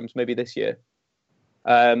 4 times, maybe this year.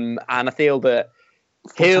 And I feel that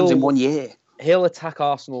 4 times in 1 year. He'll attack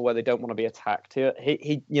Arsenal where they don't want to be attacked.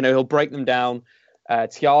 He'll break them down.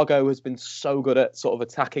 Thiago has been so good at sort of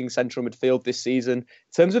attacking central midfield this season. In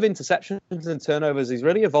terms of interceptions and turnovers, he's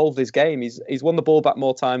really evolved his game. He's won the ball back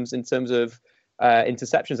more times in terms of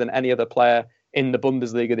interceptions than any other player in the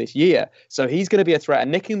Bundesliga this year. So he's going to be a threat, and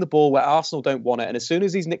nicking the ball where Arsenal don't want it. And as soon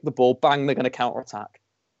as he's nicked the ball, bang, they're going to counter-attack.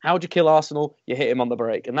 How do you kill Arsenal? You hit him on the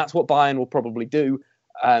break. And that's what Bayern will probably do,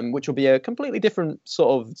 which will be a completely different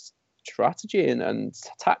sort of strategy and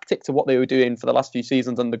tactic to what they were doing for the last few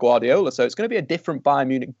seasons under Guardiola. So it's going to be a different Bayern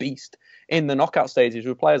Munich beast in the knockout stages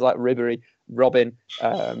with players like Ribery, Robin,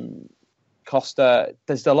 Costa.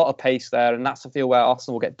 There's a lot of pace there, and that's the feel where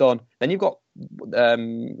Arsenal will get done. Then you've got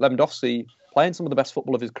Lewandowski playing some of the best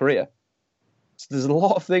football of his career. So there's a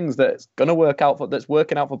lot of things that's going to work out that's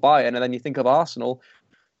working out for Bayern, and then you think of Arsenal.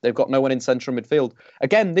 They've got no one in central midfield.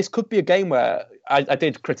 Again, this could be a game where I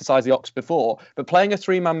did criticise the Ox before, but playing a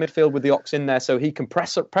 3-man midfield with the Ox in there so he can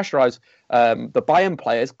pressurise the Bayern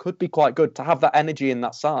players could be quite good to have that energy in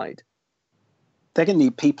that side. They're going to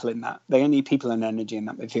need people in that. They're going to need people and energy in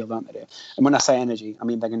that midfield, aren't they? And when I say energy, I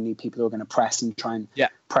mean they're going to need people who are going to press and try and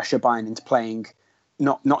pressure Bayern into playing,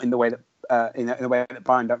 not in the way that in the way that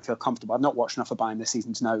Bayern don't feel comfortable. I've not watched enough of Bayern this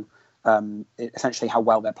season to know essentially how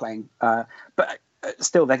well they're playing. But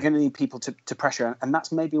still, they're going to need people to pressure, and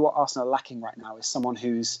that's maybe what Arsenal are lacking right now, is someone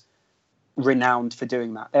who's renowned for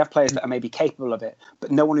doing that. They have players that are maybe capable of it,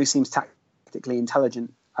 but no one who seems tactically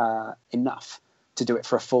intelligent enough to do it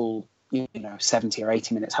for a full 70 or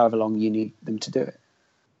 80 minutes, however long you need them to do it.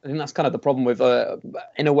 I think that's kind of the problem with,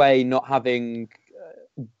 in a way, not having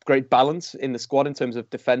great balance in the squad in terms of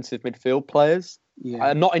defensive midfield players.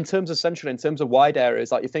 Yeah. Not in terms of central, in terms of wide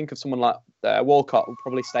areas. Like you think of someone like Walcott will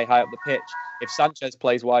probably stay high up the pitch. If Sanchez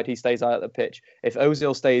plays wide, he stays high up the pitch. If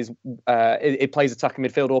Ozil stays, it plays attacking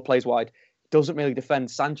midfield or plays wide, doesn't really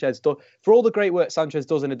defend. Sanchez does, for all the great work Sanchez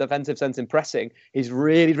does in a defensive sense in pressing, he's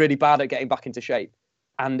really, really bad at getting back into shape.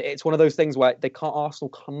 And it's one of those things where Arsenal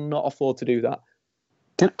cannot afford to do that.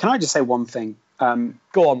 Can I just say one thing?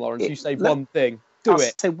 Go on, Lawrence. You say one thing. Do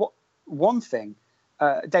it. Say one thing.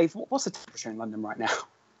 Dave, what's the temperature in London right now?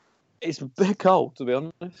 It's a bit cold, to be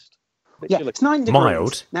honest. It's 9 degrees.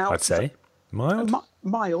 Mild, now, I'd say. Mild?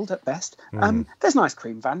 Mild at best. There's an ice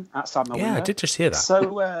cream van outside my window. Yeah, I did just hear that.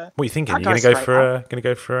 So, what are you thinking? You're going to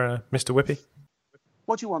go for Mr. Whippy?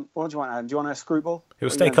 What do you want? Adam? Do you want a screwball? It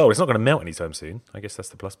will stay cold. It's not going to melt anytime soon. I guess that's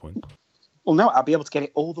the plus point. Well, no, I'll be able to get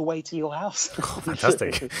it all the way to your house.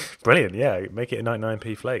 Fantastic. Brilliant. Yeah, make it a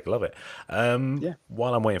 99p flake. Love it.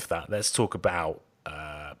 While I'm waiting for that, let's talk about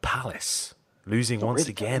Palace losing once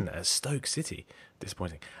again at Stoke City.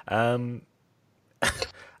 Disappointing.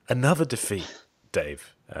 Another defeat,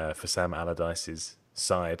 Dave, for Sam Allardyce's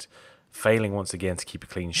side, failing once again to keep a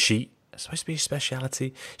clean sheet. It's supposed to be a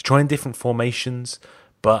speciality. He's trying different formations,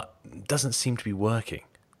 but doesn't seem to be working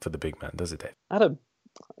for the big man, does it, Dave? Adam,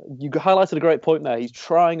 you highlighted a great point there. He's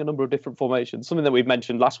trying a number of different formations, something that we've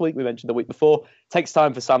mentioned last week, we mentioned the week before. It takes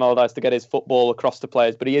time for Sam Allardyce to get his football across to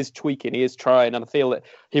players, but he is tweaking, he is trying, and I feel that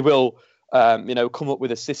he will come up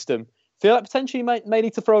with a system. I feel like potentially he may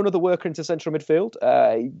need to throw another worker into central midfield.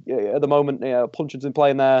 At the moment, Puncheon's been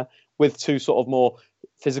playing there with two sort of more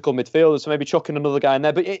physical midfielders, so maybe chucking another guy in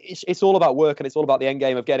there. But it's all about work, and it's all about the end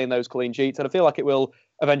game of getting those clean sheets. And I feel like it will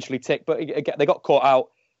eventually tick. But again, they got caught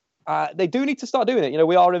out. They do need to start doing it.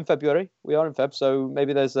 We are in February. So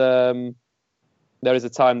maybe there is a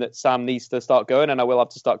time that Sam needs to start going, and I will have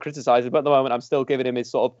to start criticising. But at the moment, I'm still giving him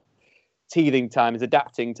his sort of teething time, his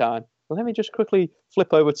adapting time. Well, let me just quickly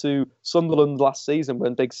flip over to Sunderland last season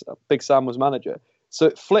when Big Sam was manager. So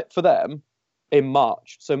it flipped for them in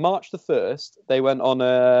March. So March the 1st, they went on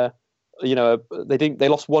they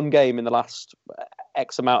lost one game in the last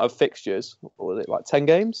X amount of fixtures. What was it, like 10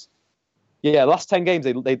 games? Yeah, the last 10 games,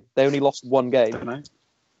 they only lost one game.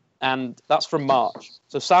 And that's from March.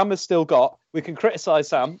 So Sam has still got, we can criticise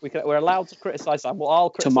Sam. We're allowed to criticise Sam. Well, I'll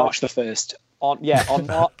criticise to March the 1st. On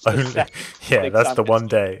March the 2nd. Yeah, that's Sam the one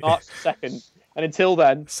day. March 2nd. And until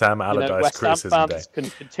then, Sam Allardyce West criticism Ham fans day.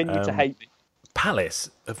 Can continue to hate me.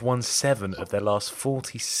 Palace have won 7 of their last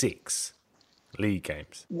 46 league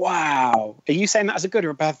games. Wow. Are you saying that as a good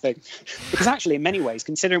or a bad thing? Because actually, in many ways,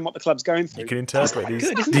 considering what the club's going through, you can interpret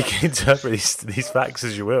these facts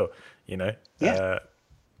as you will,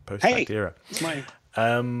 post-fact era. It's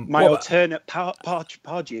my alternate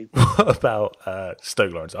Pardew. What about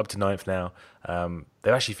Stoke, Lawrence? Up to 9th now.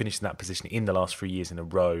 They've actually finished in that position in the last 3 years in a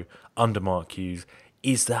row under Mark Hughes.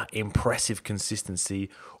 Is that impressive consistency,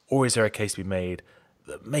 or is there a case to be made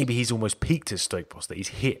that maybe he's almost peaked as Stoke boss, that he's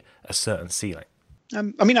hit a certain ceiling?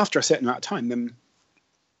 After a certain amount of time, then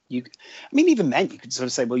even then you could sort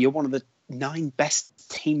of say, well, you're one of the 9 best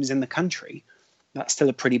teams in the country. That's still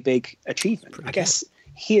a pretty big achievement. I guess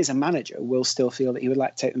he as a manager will still feel that he would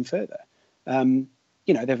like to take them further.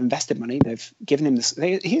 They've invested money. They've given him this.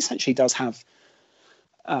 He essentially does have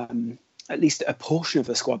at least a portion of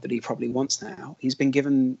the squad that he probably wants now. He's been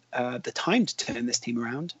given the time to turn this team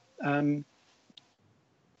around. The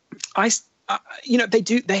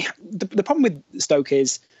problem with Stoke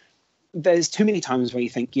is there's too many times where you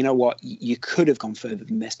think, you know what, you could have gone further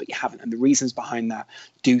than this, but you haven't. And the reasons behind that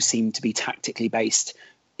do seem to be tactically based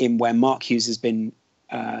in where Mark Hughes has been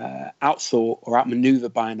outthought or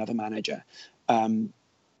outmaneuvered by another manager.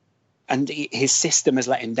 And his system has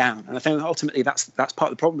let him down. And I think ultimately that's part of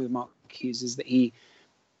the problem with Mark Hughes, is that he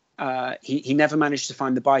never managed to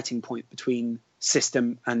find the biting point between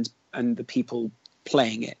system and the people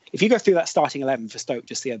playing it. If you go through that starting 11 for Stoke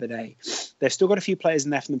just the other day, they've still got a few players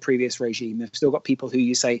in there from the previous regime. They've still got people who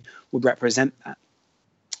you say would represent that.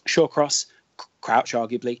 Shawcross, Crouch,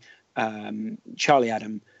 arguably, Charlie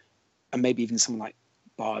Adam, and maybe even someone like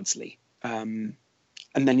Bardsley. And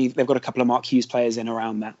then they've got a couple of Mark Hughes players in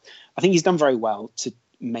around that. I think he's done very well to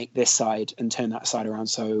make this side and turn that side around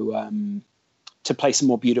to play some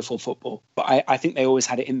more beautiful football. But I think they always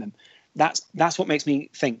had it in them. That's what makes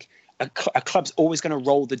me think a club's always going to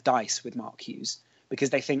roll the dice with Mark Hughes, because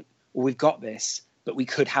they think, well, we've got this, but we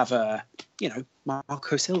could have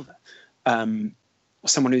Marco Silva, or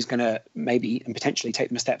someone who's going to maybe and potentially take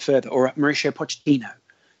them a step further, or Mauricio Pochettino,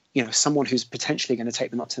 someone who's potentially going to take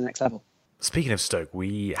them up to the next level. Speaking of Stoke,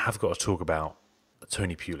 we have got to talk about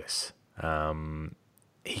Tony Pulis.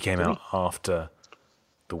 He came out after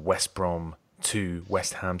the West Brom 2,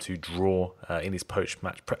 West Ham 2 draw in his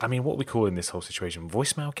post-match. What are we calling this whole situation?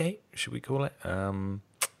 Voicemail gate, should we call it? Not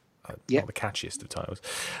the catchiest of titles.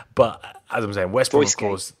 But as I'm saying, West Brom, of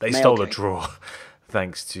course, they stole a draw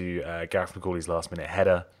thanks to Gareth McCauley's last-minute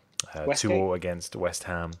header, 2-2 against West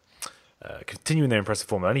Ham. continuing their impressive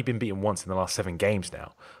form. They've only been beaten once in the last 7 games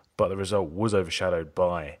now, but the result was overshadowed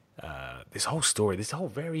by this whole story, this whole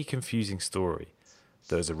very confusing story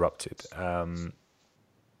that has erupted.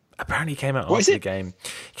 Apparently, he came out after the game.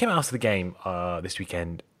 He came out after the game this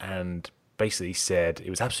weekend and basically said it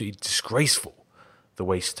was absolutely disgraceful the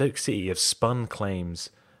way Stoke City have spun claims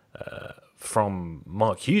from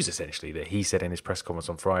Mark Hughes, essentially, that he said in his press conference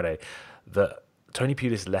on Friday that Tony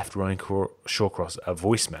Pulis left Ryan Shawcross a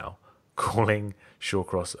voicemail calling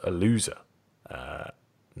Shawcross a loser.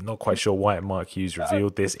 Not quite sure why Mark Hughes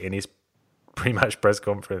revealed this in his pre-match press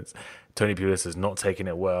conference. Tony Pulis has not taken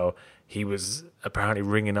it well. He was apparently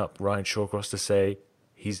ringing up Ryan Shawcross to say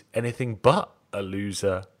he's anything but a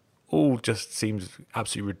loser. All just seems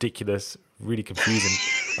absolutely ridiculous, really confusing.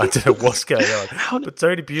 I don't know what's going on. But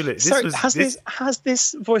Tony Pulis... Has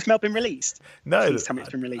this voicemail been released? No, Please tell me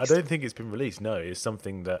it's been released. I don't think it's been released. No, it's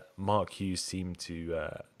something that Mark Hughes seemed to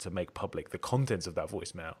make public. The contents of that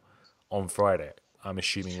voicemail on Friday. I'm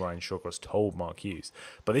assuming Ryan Shawcross told Mark Hughes.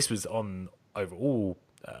 But this was on over all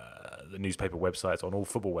the newspaper websites, on all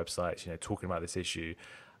football websites, talking about this issue.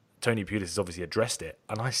 Tony Pulis has obviously addressed it,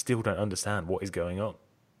 and I still don't understand what is going on.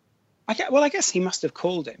 I guess he must have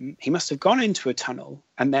called him. He must have gone into a tunnel,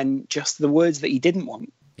 and then just the words that he didn't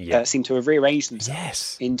want seem to have rearranged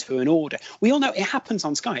themselves into an order. We all know it happens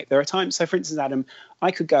on Skype. There are times, so for instance, Adam,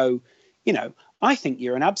 I could go, I think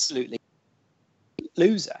you're an absolutely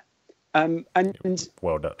loser. And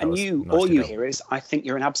all you hear is, I think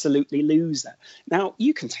you're an absolutely loser. Now,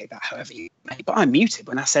 you can take that however you may, but I muted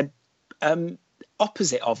when I said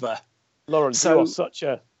opposite of a... Lawrence, you are such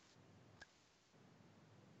a...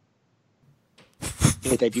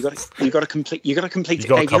 Yeah, Dave, you got to complete it,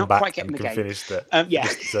 Dave. You're not quite getting the game. You're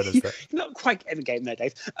not quite getting the game there,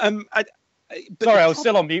 Dave. Sorry, I was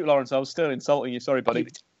still on mute, Lawrence. I was still insulting you. Sorry, buddy.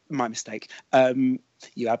 My mistake. You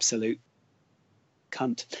absolute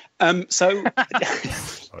cunt. So I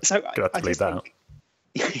have to bleep that out.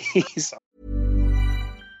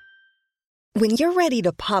 When you're ready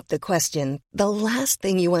to pop the question, the last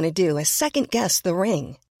thing you want to do is second-guess the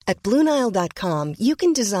ring. At BlueNile.com, you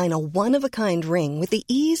can design a one-of-a-kind ring with the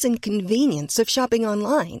ease and convenience of shopping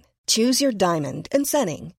online. Choose your diamond and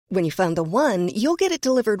setting. When you find the one, you'll get it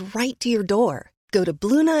delivered right to your door. Go to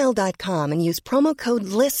BlueNile.com and use promo code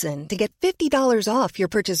LISTEN to get $50 off your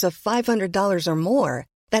purchase of $500 or more.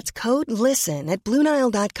 That's code LISTEN at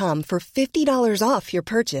BlueNile.com for $50 off your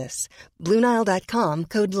purchase. BlueNile.com,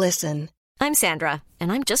 code LISTEN. I'm Sandra,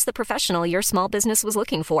 and I'm just the professional your small business was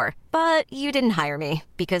looking for. But you didn't hire me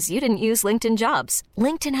because you didn't use LinkedIn Jobs.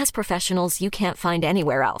 LinkedIn has professionals you can't find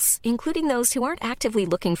anywhere else, including those who aren't actively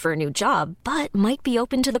looking for a new job, but might be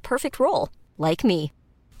open to the perfect role, like me.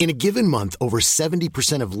 In a given month, over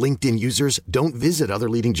 70% of LinkedIn users don't visit other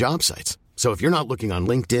leading job sites. So if you're not looking on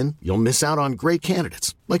LinkedIn, you'll miss out on great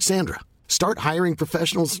candidates like Sandra. Start hiring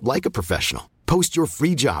professionals like a professional. Post your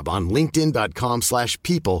free job on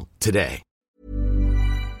linkedin.com/people today.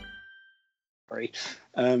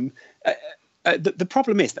 The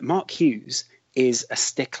problem is that Mark Hughes is a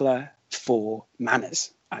stickler for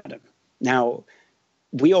manners, Adam. Now,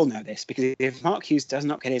 we all know this because if Mark Hughes does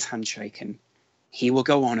not get his hand shaken, he will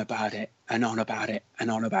go on about it and on about it and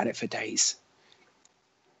on about it for days.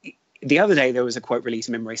 The other day, there was a quote released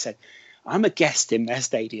from him where he said, I'm a guest in their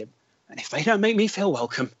stadium, and if they don't make me feel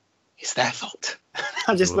welcome, it's their fault.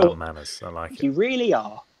 I just thought, manners. I like it. You really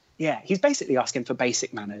are. Yeah, he's basically asking for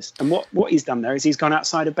basic manners. And what he's done there is he's gone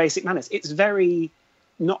outside of basic manners. It's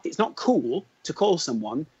not cool to call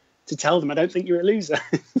someone to tell them, I don't think you're a loser.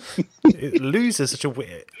 Loser is such a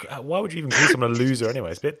weird... Why would you even call someone a loser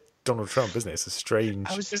anyway? It's a bit Donald Trump, isn't it? It's a strange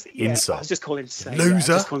insult. I was just calling to say...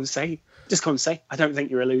 Loser? Just calling to say, I don't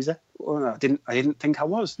think you're a loser. Well, no, I didn't think I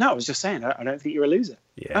was. No, I was just saying, I don't think you're a loser.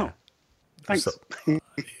 Yeah. Oh, thanks. So,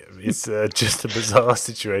 it's just a bizarre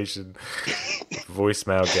situation.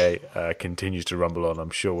 Voicemail gate continues to rumble on. I'm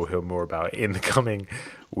sure we'll hear more about it in the coming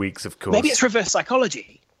weeks, of course. Maybe it's reverse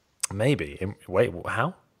psychology. Maybe. Wait,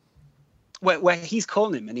 how? Where he's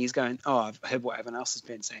calling him and he's going, oh, I've heard what everyone else has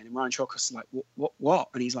been saying. And Ryan Shawcross is like, what?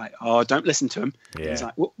 And he's like, oh, don't listen to him. Yeah. And he's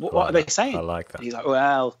like, what are they saying? I like that. And he's like,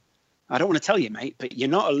 well, I don't want to tell you, mate, but you're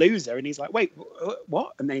not a loser. And he's like, wait,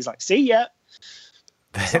 what? And then he's like, see ya.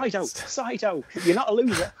 Sadio, you're not a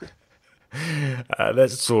loser.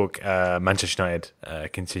 Let's talk Manchester United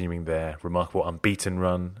continuing their remarkable unbeaten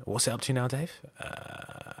run. What's it up to now, Dave?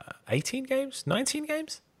 18 games? 19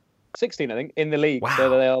 games? 16, I think, in the league. Wow, so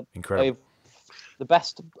they are incredible. The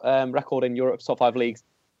best record in Europe's top 5 leagues,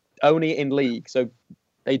 only in league. So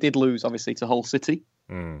they did lose, obviously, to Hull City.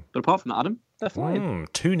 But apart from that, Adam, they're flying.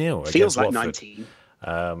 2-0 Feels like Watford.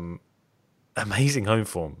 19. amazing home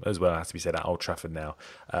form as well, has to be said, at Old Trafford now.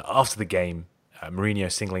 After the game,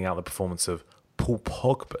 Mourinho singling out the performance of Paul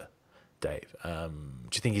Pogba. Dave, do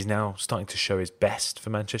you think he's now starting to show his best for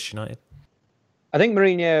Manchester United? I think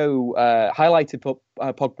Mourinho highlighted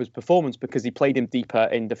Pogba's performance because he played him deeper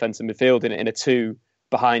in defensive midfield in a two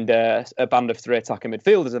behind a band of three attacking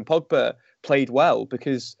midfielders, and Pogba played well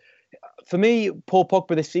because, for me, Paul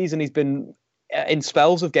Pogba this season, he's been, in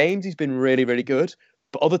spells of games, he's been really, really good.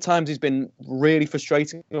 But other times he's been really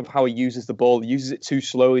frustrating of how he uses the ball. He uses it too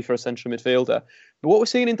slowly for a central midfielder. But what we're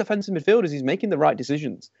seeing in defensive midfield is he's making the right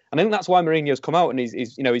decisions. And I think that's why Mourinho's come out and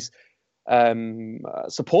he's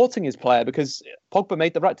supporting his player, because Pogba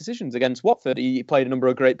made the right decisions against Watford. He played a number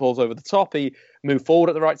of great balls over the top. He moved forward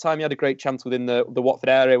at the right time. He had a great chance within the Watford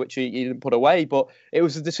area, which he didn't put away. But it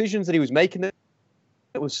was the decisions that he was making that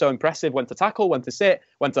it was so impressive. When to tackle, when to sit,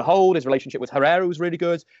 when to hold. His relationship with Herrera was really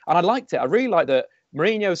good. And I liked it. I really liked that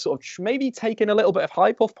Mourinho's sort of maybe taking a little bit of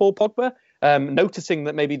hype off Paul Pogba, noticing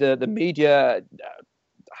that maybe the media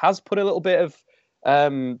has put a little bit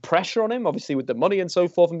of pressure on him, obviously with the money and so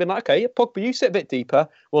forth, and been like, okay, Pogba, you sit a bit deeper.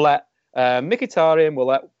 We'll let Mkhitaryan, we'll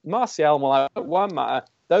let Martial, we'll let Juan Mata.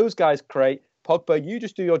 Those guys create. Pogba, you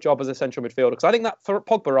just do your job as a central midfielder. Because I think that for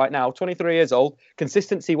Pogba right now, 23 years old,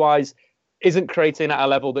 consistency-wise, isn't creating at a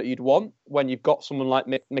level that you'd want when you've got someone like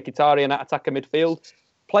Mkhitaryan at attacker midfield.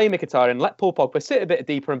 Play Mkhitaryan, let Paul Pogba sit a bit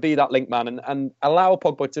deeper and be that link man and allow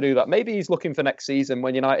Pogba to do that. Maybe he's looking for next season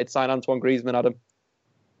when United sign Antoine Griezmann, Adam.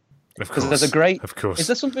 Of course. There's a great. Of course. Is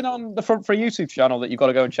there something on the Front for a YouTube channel that you've got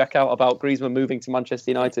to go and check out about Griezmann moving to Manchester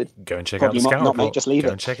United? Go and check Probably out the scout not, report. mate, just leave go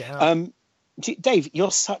it. And check it out. Dave,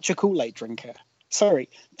 you're such a Kool-Aid drinker. Sorry,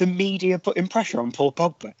 the media putting pressure on Paul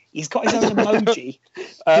Pogba. He's got his own emoji.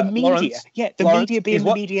 The media, Lawrence, media being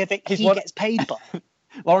the media that he gets paid by.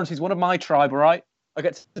 Lawrence, he's one of my tribe, all right? I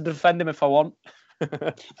get to defend him if I want.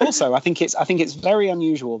 Also, I think it's very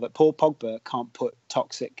unusual that Paul Pogba can't put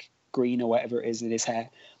toxic green or whatever it is in his hair,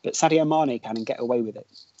 but Sadio Mane can and get away with it.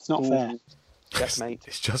 It's not fair. Yes, mate.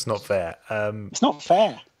 It's just not fair. It's not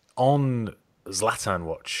fair. On Zlatan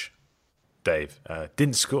watch, Dave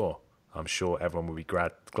didn't score. I'm sure everyone will be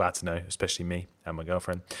glad to know, especially me and my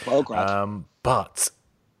girlfriend. Well, glad. But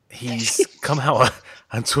he's come out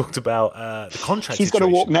and talked about the contract He's situation.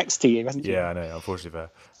 got to walk next to you, hasn't he? Yeah, I know. Unfortunately,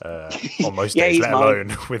 on most days, let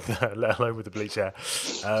alone with the bleach hair.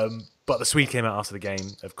 But the Swede came out after the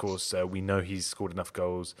game. Of course, we know he's scored enough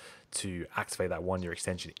goals to activate that one-year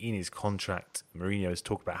extension in his contract. Mourinho has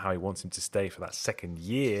talked about how he wants him to stay for that second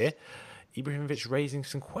year. Ibrahimovic raising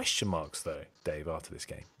some question marks, though, Dave, after this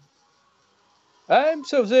game.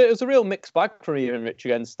 So it was a real mixed bag for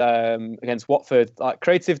Ibrahimovic against Watford. Like,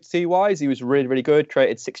 creativity-wise, he was really, really good.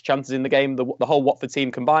 Created 6 chances in the game. The whole Watford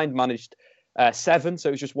team combined managed 7, so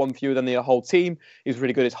it was just one fewer than the whole team. He was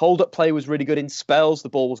really good. His hold-up play was really good in spells. The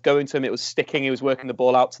ball was going to him. It was sticking. He was working the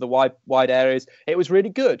ball out to the wide areas. It was really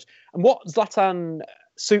good. And what Zlatan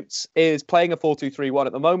suits is playing a 4-2-3-1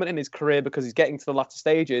 at the moment in his career, because he's getting to the latter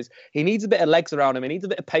stages. He needs a bit of legs around him. He needs a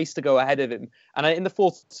bit of pace to go ahead of him. And in the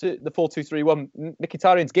 4-2-3-1,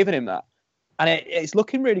 Mkhitaryan's given him that. And it's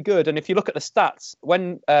looking really good. And if you look at the stats,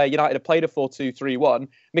 when United have played a 4-2-3-1,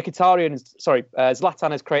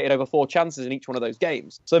 Zlatan has created over 4 chances in each one of those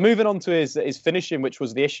games. So moving on to his finishing, which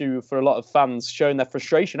was the issue for a lot of fans, showing their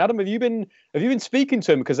frustration. Adam, have you been speaking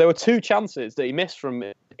to him? Because there were 2 chances that he missed from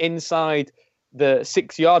inside the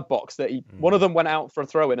 6-yard box that one of them went out for a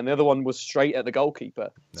throw in and the other one was straight at the goalkeeper.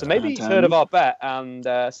 So maybe he's heard of our bet and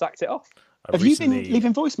sacked it off. Have you been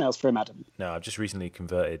leaving voicemails for him, Adam? No, I've just recently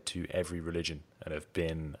converted to every religion and have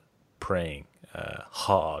been praying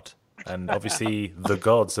hard. And obviously the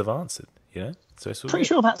gods have answered, you know? So it's pretty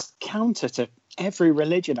sure that's counter to every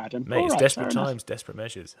religion, Adam. Mate, it's desperate times, desperate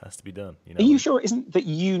measures. Has to be done. You know? Are you sure it isn't that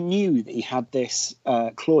you knew that he had this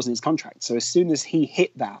clause in his contract? So as soon as he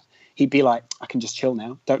hit that, he'd be like, I can just chill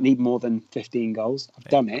now. Don't need more than 15 goals. I've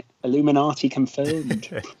done it. Illuminati confirmed.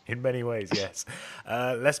 In many ways, yes.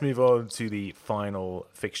 Let's move on to the final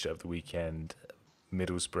fixture of the weekend.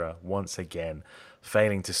 Middlesbrough, once again,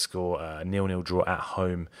 failing to score. A 0-0 draw at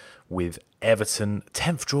home with Everton.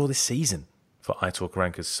 10th draw this season for Aitor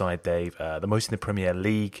Karanka's side, Dave. The most in the Premier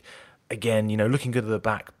League. Again, looking good at the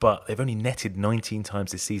back, but they've only netted 19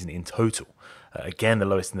 times this season in total. Again, the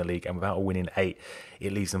lowest in the league, and without a win in 8,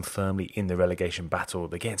 it leaves them firmly in the relegation battle.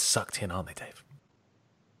 They're getting sucked in, aren't they, Dave?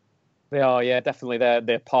 They are, yeah, definitely.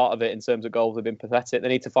 They're part of it in terms of goals. They've been pathetic. They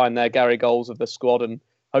need to find their Gary goals of the squad and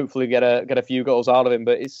hopefully get a few goals out of him.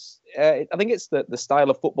 But I think it's the style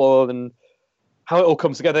of football and how it all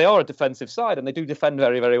comes together. They are a defensive side and they do defend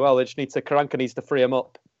very, very well. Karanka needs to free them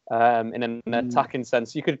up in an attacking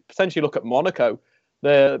sense. You could potentially look at Monaco.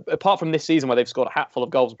 apart from this season where they've scored a hatful of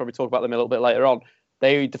goals, we'll probably talk about them a little bit later on.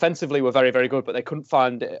 They defensively were very, very good, but they couldn't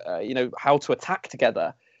find how to attack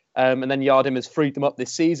together. And then Yardim has freed them up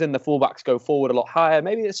this season. The fullbacks go forward a lot higher.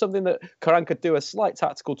 Maybe it's something that Karan could do a slight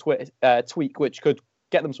tactical tweak, which could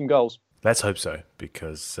get them some goals. Let's hope so,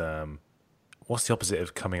 because what's the opposite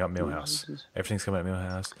of coming up Millhouse? Everything's coming up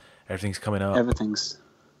Millhouse. Everything's coming up. Everything's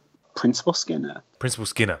Principal Skinner. Principal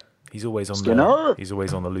Skinner. He's always on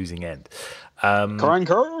the losing end.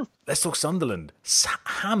 Karanko. Let's talk Sunderland.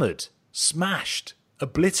 Hammered, smashed,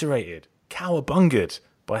 obliterated, cowabungered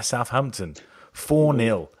by Southampton.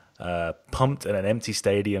 4-0. Pumped at an empty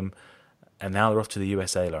stadium, and now they're off to the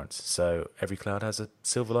USA, Lawrence. So every cloud has a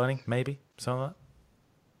silver lining, maybe? Something like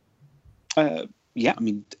that? Yeah, I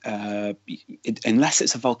mean, unless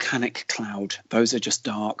it's a volcanic cloud, those are just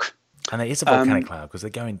dark. And it is a volcanic cloud because they're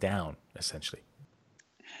going down, essentially.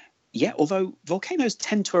 Yeah, although volcanoes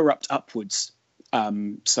tend to erupt upwards.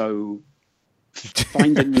 So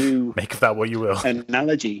find a new... Make of that what you will.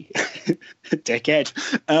 Analogy. Dickhead.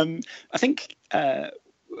 I think...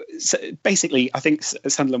 So basically, I think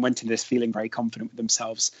Sunderland went into this feeling very confident with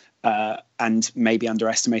themselves and maybe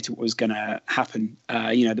underestimated what was going to happen.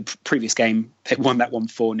 The previous game, they won that one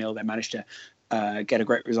 4-0. They managed to get a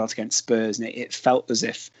great result against Spurs, and it felt as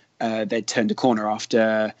if they'd turned a corner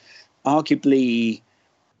after arguably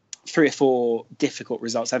 3 or 4 difficult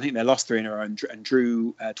results. I think they lost 3 in a row and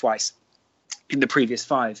drew twice in the previous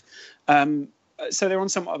 5. So they're on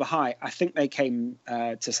somewhat of a high. I think they came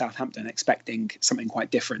to Southampton expecting something quite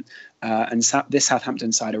different. And this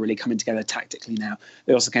Southampton side are really coming together tactically now.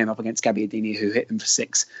 They also came up against Gabbiadini, who hit them for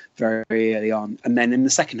 6 very early on. And then in the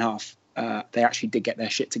second half, they actually did get their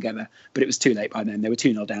shit together. But it was too late by then. They were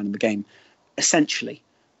 2-0 down, and the game essentially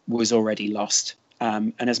was already lost.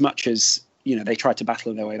 And as much as they tried to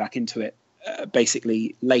battle their way back into it,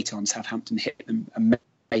 basically later on Southampton hit them and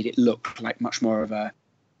made it look like much more of a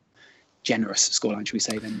generous scoreline, should we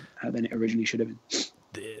say, than it originally should have been.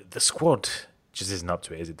 The squad just isn't up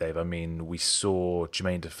to it, is it, Dave? I mean, we saw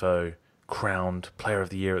Jermaine Defoe crowned Player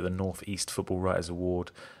of the Year at the North East Football Writers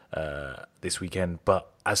Award this weekend,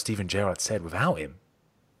 but as Stephen Gerrard said, without him,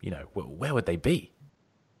 where would they be?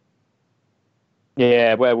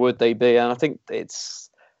 Yeah, where would they be? And I think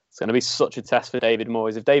it's going to be such a test for David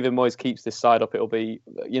Moyes. If David Moyes keeps this side up, it'll be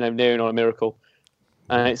near on a miracle.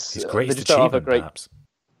 And it's his greatest achievement, perhaps.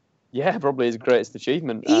 Yeah, probably his greatest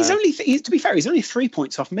achievement. He's to be fair, he's only 3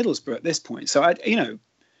 points off Middlesbrough at this point. So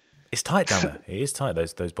it's tight down there. It is tight,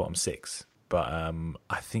 those bottom 6. But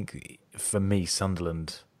I think for me,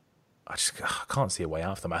 Sunderland, I can't see a way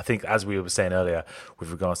out of them. I think, as we were saying earlier, with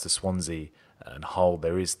regards to Swansea and Hull,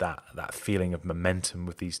 there is that feeling of momentum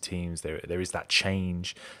with these teams. There is that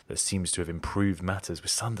change that seems to have improved matters.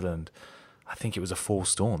 With Sunderland, I think it was a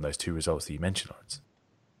false dawn, those 2 results that you mentioned, Lawrence.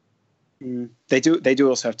 They do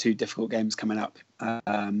also have 2 difficult games coming up,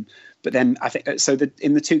 but then I think so.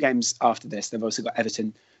 In the 2 games after this, they've also got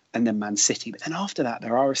Everton and then Man City. But then after that,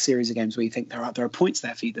 there are a series of games where you think there are points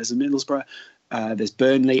there for you. There's a Middlesbrough, there's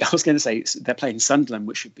Burnley. I was going to say they're playing Sunderland,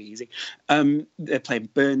 which should be easy. They're playing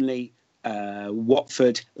Burnley,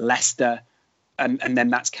 Watford, Leicester, and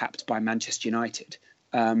then that's capped by Manchester United.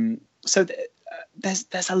 So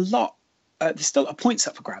there's a lot. There's still a points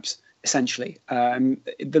up for grabs. Essentially,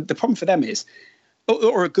 the problem for them is,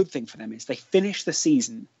 or a good thing for them is, they finish the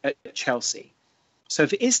season at Chelsea. So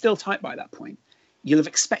if it is still tight by that point, you'll have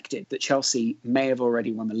expected that Chelsea may have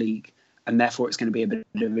already won the league, and therefore it's going to be a bit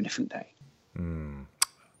of a different day.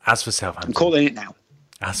 As for Southampton, I'm calling it now.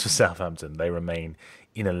 As for Southampton, they remain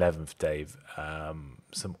in 11th, Dave.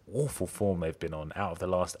 Some awful form they've been on. Out of the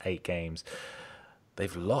last 8 games,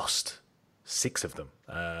 they've lost 6 of them.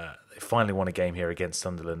 They finally won a game here against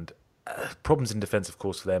Sunderland. Problems in defence, of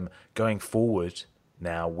course, for them. Going forward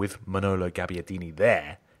now with Manolo Gabbiadini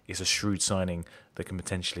there is a shrewd signing that can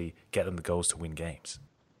potentially get them the goals to win games.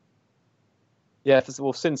 Yeah,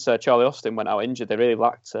 well, since Charlie Austin went out injured, they really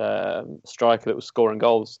lacked a striker that was scoring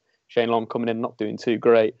goals. Shane Long coming in, not doing too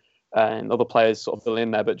great, and other players sort of filling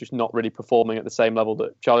in there, but just not really performing at the same level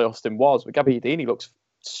that Charlie Austin was. But Gabbiadini looks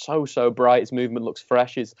so bright. His movement looks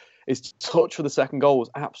fresh. His touch for the second goal was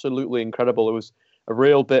absolutely incredible. It was a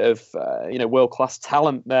real bit of world-class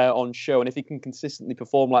talent there on show, and if he can consistently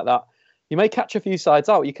perform like that, you may catch a few sides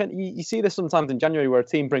out. You see this sometimes in January where a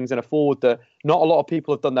team brings in a forward that not a lot of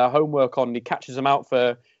people have done their homework on, and he catches them out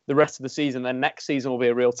for the rest of the season. Then next season will be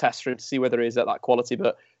a real test for him to see whether he is at that quality.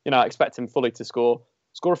 But I expect him fully to score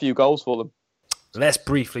a few goals for them. Let's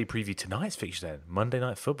briefly preview tonight's fixture then. Monday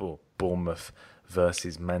Night Football. Bournemouth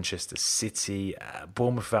versus Manchester City.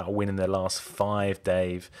 Bournemouth without a win in their last 5,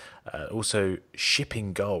 Dave. Also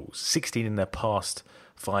shipping goals. 16 in their past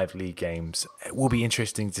 5 league games. It will be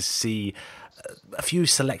interesting to see a few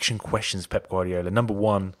selection questions, Pep Guardiola. Number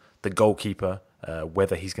one, the goalkeeper.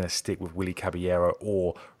 Whether he's going to stick with Willy Caballero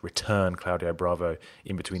or return Claudio Bravo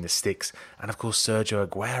in between the sticks. And of course, Sergio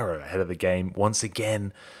Aguero ahead of the game. Once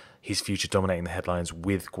again, his future dominating the headlines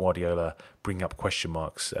with Guardiola bringing up question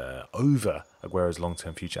marks over Aguero's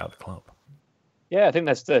long-term future at the club. Yeah, I think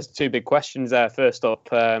there's 2 big questions there. First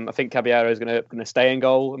up, I think Caballero is going to stay in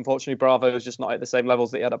goal. Unfortunately, Bravo is just not at the same levels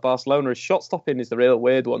that he had at Barcelona. His shot stopping is the real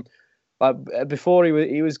weird one. Before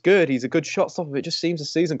he was good. He's a good shot stopper. It just seems the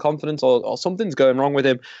season confidence or something's going wrong with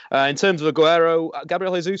him. In terms of Aguero,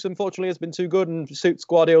 Gabriel Jesus unfortunately has been too good and suits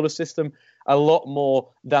Guardiola's system a lot more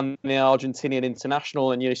than the Argentinian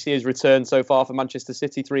international. And you see his return so far for Manchester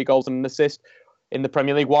City, 3 goals and an assist in the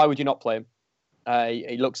Premier League. Why would you not play him?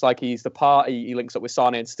 He looks like he's the part. He links up with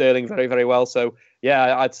Sane and Sterling very, very well. So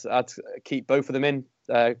yeah, I'd keep both of them in,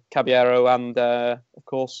 Caballero and of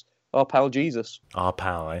course our pal Jesus. Our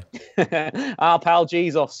pal, eh? Our pal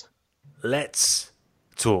Jesus. Let's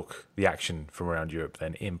talk the action from around Europe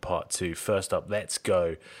then in part 2. First up, let's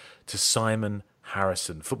go to Simon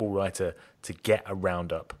Harrison, football writer, to get a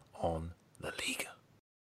roundup on La Liga.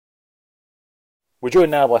 We're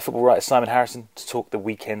joined now by football writer Simon Harrison to talk the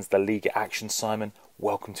weekend's La Liga action. Simon,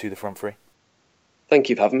 welcome to the Front Three. Thank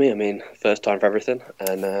you for having me. I mean, first time for everything,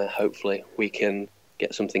 and hopefully we can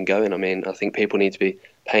get something going. I mean, I think people need to be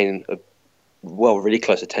paying really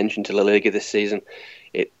close attention to La Liga this season.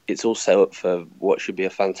 It's all set up for what should be a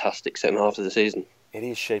fantastic second half of the season. It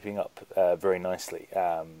is shaping up very nicely.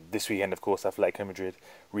 This weekend, of course, Atletico Madrid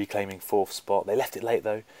reclaiming 4th spot. They left it late,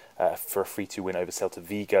 though, for a 3-2 win over Celta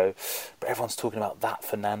Vigo. But everyone's talking about that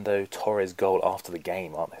Fernando Torres goal after the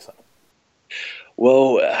game, aren't they, Simon?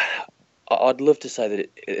 Well, I'd love to say that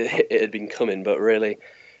it had been coming, but really,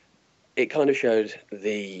 it kind of showed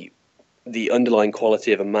the underlying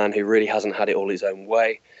quality of a man who really hasn't had it all his own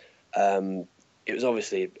way. It was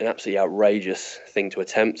obviously an absolutely outrageous thing to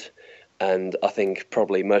attempt. And I think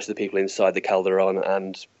probably most of the people inside the Calderon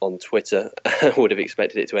and on Twitter would have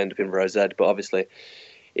expected it to end up in Rosette. But obviously,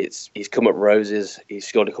 he's come up roses. He's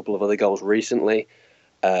scored a couple of other goals recently,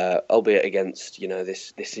 albeit against,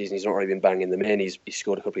 this season he's not really been banging them in. He's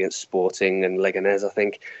scored a couple against Sporting and Leganés, I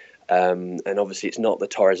think. And obviously, it's not the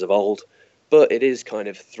Torres of old. But it is kind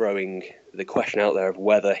of throwing the question out there of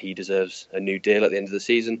whether he deserves a new deal at the end of the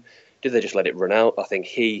season. Did they just let it run out? I think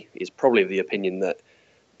he is probably of the opinion that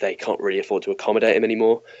they can't really afford to accommodate him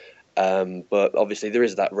anymore. But obviously there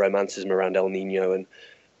is that romanticism around El Nino, and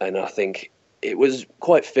I think it was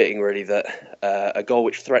quite fitting really that a goal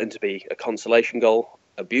which threatened to be a consolation goal,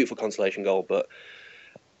 a beautiful consolation goal, but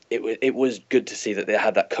it was good to see that they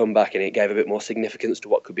had that comeback, and it gave a bit more significance to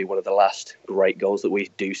what could be one of the last great goals that we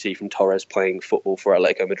do see from Torres playing football for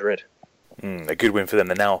Atletico Madrid. A good win for them.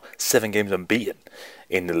 They're now 7 games unbeaten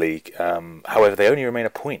in the league. However, they only remain a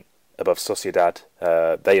point above Sociedad.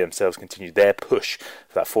 They themselves continued their push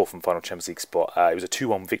for that 4th and final Champions League spot. It was a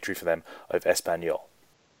 2-1 victory for them over Espanyol.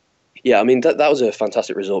 Yeah, I mean, that was a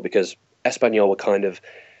fantastic result because Espanyol were kind of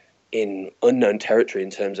in unknown territory in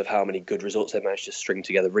terms of how many good results they managed to string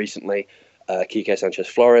together recently. Quique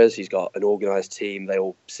Sanchez-Flores, he's got an organised team. They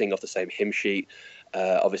all sing off the same hymn sheet.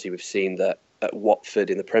 Obviously, we've seen that at Watford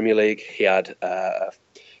in the Premier League, he had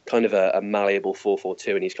kind of a malleable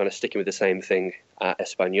 4-4-2, and he's kind of sticking with the same thing at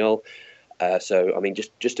Espanyol. So, I mean,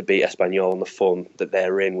 just to beat Espanyol on the form that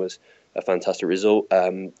they're in was a fantastic result.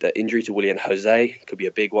 The injury to Willian Jose could be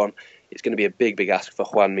a big one. It's going to be a big ask for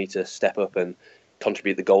Juanmi to step up and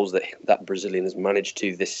contribute the goals that Brazilian has managed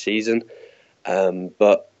to this season.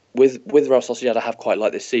 But with Real Sociedad, I have quite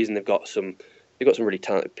liked this season. They've got some really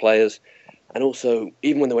talented players, and also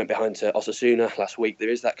even when they went behind to Osasuna last week, there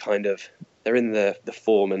is that kind of, they're in the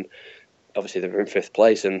form, and obviously they're in 5th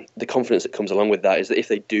place, and the confidence that comes along with that is that if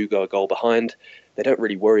they do go a goal behind, they don't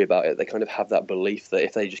really worry about it. They kind of have that belief that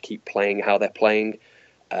if they just keep playing how they're playing,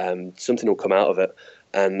 something will come out of it.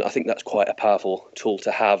 And I think that's quite a powerful tool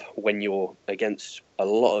to have when you're against a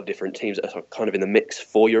lot of different teams that are kind of in the mix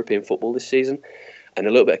for European football this season. And a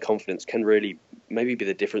little bit of confidence can really maybe be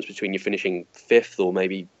the difference between you finishing 5th or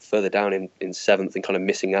maybe further down in 7th and kind of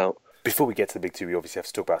missing out. Before we get to the big two, we obviously have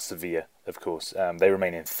to talk about Sevilla, of course. They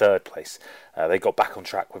remain in 3rd place. They got back on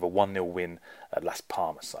track with a 1-0 win at Las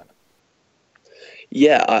Palmas, Simon.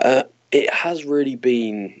 Yeah, it has really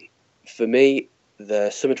been, for me, the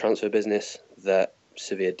summer transfer business that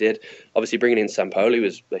Sevilla did. Obviously, bringing in Sampaoli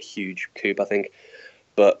was a huge coup, I think.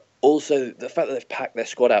 But Also, the fact that they've packed their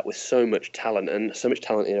squad out with so much talent and so much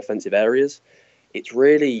talent in offensive areas, it's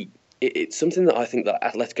really it's something that I think that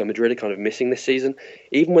Atletico Madrid are kind of missing this season.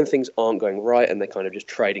 Even when things aren't going right and they're kind of just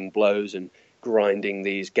trading blows and grinding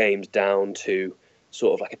these games down to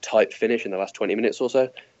sort of like a tight finish in the last 20 minutes or so,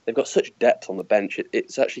 they've got such depth on the bench.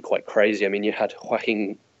 It's actually quite crazy. I mean, you had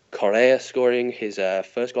Joaquin Correa scoring his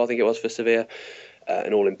first goal, I think it was, for Sevilla,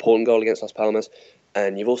 an all-important goal against Las Palmas.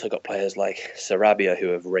 And you've also got players like Sarabia who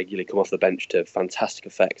have regularly come off the bench to fantastic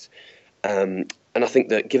effect. And I think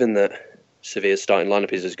that given that Sevilla's starting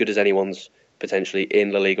lineup is as good as anyone's potentially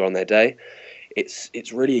in La Liga on their day,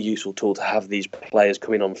 it's really a useful tool to have these players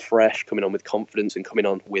coming on fresh, coming on with confidence, and coming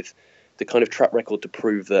on with the kind of track record to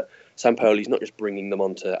prove that Sampaoli's not just bringing them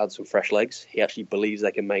on to add some fresh legs. He actually believes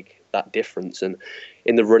they can make that difference. And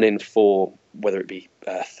in the run-in for whether it be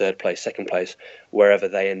third place, second place, wherever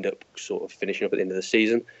they end up sort of finishing up at the end of the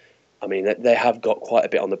season, I mean, they have got quite a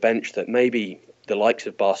bit on the bench that maybe the likes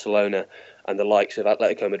of Barcelona and the likes of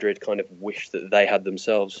Atletico Madrid kind of wish that they had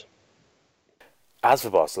themselves. As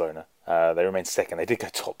for Barcelona, they remained second. They did go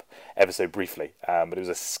top ever so briefly, but it was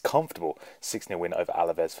a comfortable 6-0 win over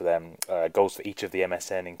Alaves for them. Goals for each of the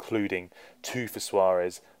MSN, including 2 for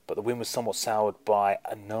Suarez, but the win was somewhat soured by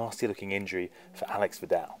a nasty-looking injury for Alex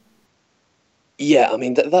Vidal. Yeah, I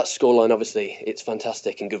mean, that scoreline, obviously, it's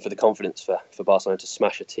fantastic and good for the confidence for Barcelona to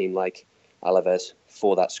smash a team like Alaves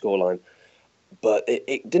for that scoreline. But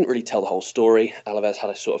it didn't really tell the whole story. Alaves had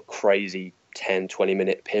a sort of crazy 10,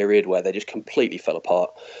 20-minute period where they just completely fell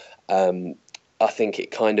apart. I think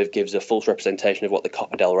it kind of gives a false representation of what the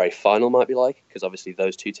Copa del Rey final might be like, because obviously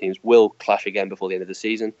those two teams will clash again before the end of the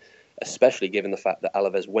season, especially given the fact that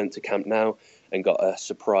Alaves went to Camp Nou and got a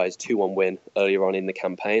surprise 2-1 win earlier on in the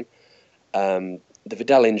campaign. The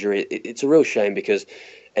Vidal injury, it's a real shame because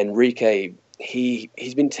Enrique,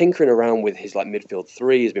 he's been tinkering around with his midfield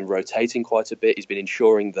three. He's been rotating quite a bit. He's been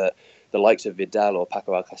ensuring that the likes of Vidal or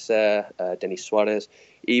Paco Alcacer, Denis Suarez,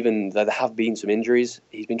 even though there have been some injuries,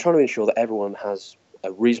 he's been trying to ensure that everyone has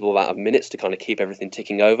a reasonable amount of minutes to kind of keep everything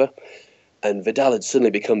ticking over. And Vidal had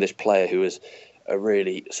suddenly become this player who was a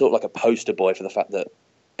really sort of like a poster boy for the fact that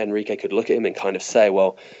Enrique could look at him and kind of say,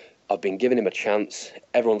 well, I've been giving him a chance.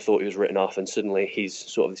 Everyone thought he was written off, and suddenly he's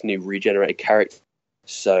sort of this new regenerated character.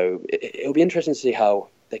 So it'll be interesting to see how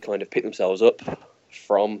they kind of pick themselves up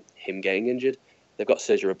from him getting injured. They've got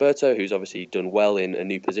Sergio Roberto, who's obviously done well in a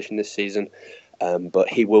new position this season, but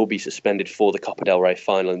he will be suspended for the Copa del Rey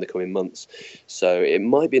final in the coming months. So it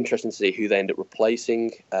might be interesting to see who they end up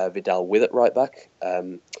replacing Vidal with at right back.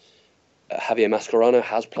 Javier Mascherano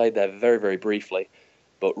has played there very, very briefly,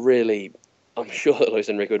 but really, I'm sure that Luis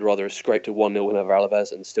Enrique would rather have scraped a 1-0 win over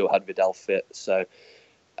Alaves and still had Vidal fit. So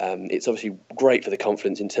it's obviously great for the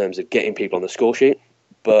confidence in terms of getting people on the score sheet,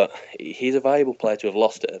 but he's a valuable player to have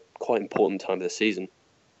lost at a quite important time of the season.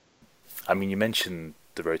 I mean, you mentioned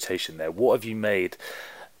the rotation there. What have you made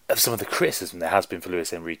of some of the criticism there has been for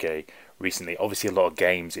Luis Enrique recently? Obviously, a lot of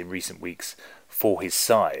games in recent weeks for his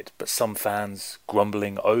side, but some fans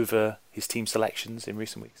grumbling over his team selections in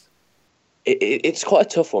recent weeks. It's quite a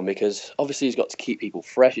tough one because obviously he's got to keep people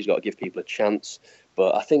fresh, he's got to give people a chance,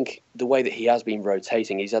 but I think the way that he has been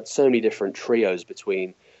rotating, he's had so many different trios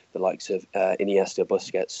between the likes of Iniesta,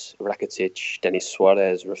 Busquets, Rakitic, Denis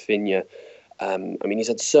Suarez, Rafinha. I mean, he's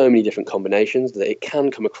had so many different combinations that it can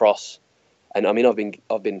come across, and I mean,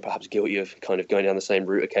 I've been perhaps guilty of kind of going down the same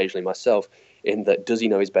route occasionally myself, in that does he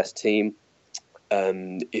know his best team?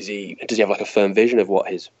 Does he have like a firm vision of what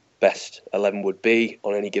his best 11 would be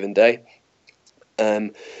on any given day?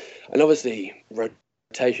 And obviously,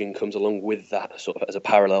 rotation comes along with that sort of as a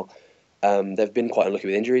parallel. They've been quite unlucky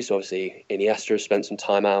with injuries. So obviously, Iniesta has spent some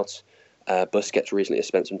time out. Busquets recently has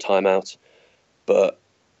spent some time out. But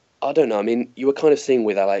I don't know. I mean, you were kind of seeing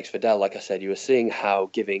with Alex Vidal, like I said, you were seeing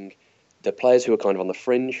how giving the players who were kind of on the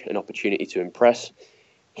fringe an opportunity to impress.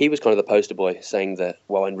 He was kind of the poster boy saying that,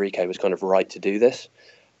 well, Enrique was kind of right to do this.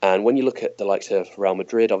 And when you look at the likes of Real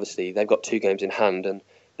Madrid, obviously, they've got 2 games in hand, and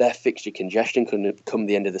their fixture congestion come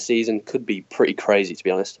the end of the season could be pretty crazy, to be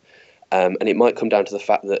honest. And it might come down to the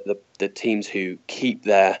fact that the teams who keep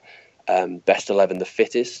their best 11 the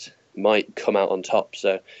fittest might come out on top.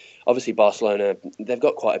 So obviously Barcelona, they've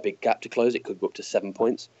got quite a big gap to close. It could go up to 7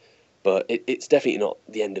 points. But it's definitely not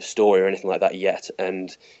the end of story or anything like that yet.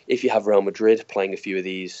 And if you have Real Madrid playing a few of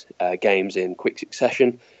these games in quick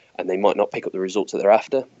succession, and they might not pick up the results that they're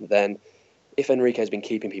after, then if Enrique's been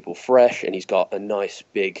keeping people fresh and he's got a nice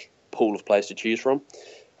big pool of players to choose from,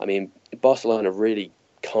 I mean, Barcelona really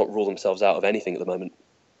can't rule themselves out of anything at the moment.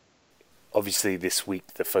 Obviously, this week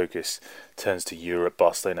the focus turns to Europe.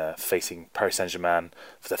 Barcelona facing Paris Saint-Germain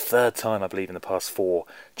for the third time, I believe, in the past 4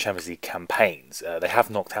 Champions League campaigns. They have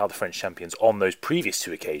knocked out the French champions on those previous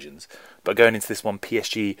 2 occasions, but going into this one,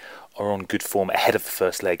 PSG are on good form ahead of the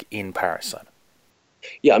first leg in Paris, Simon.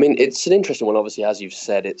 Yeah, I mean, it's an interesting one. Obviously, as you've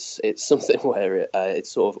said, it's something where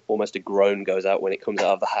it's sort of almost a groan goes out when it comes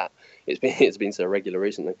out of the hat. It's been so regular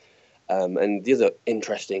recently. And the other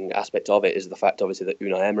interesting aspect of it is the fact, obviously, that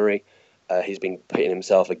Unai Emery, he's been pitting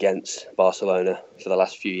himself against Barcelona for the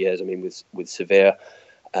last few years. I mean, with Sevilla,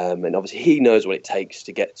 and obviously he knows what it takes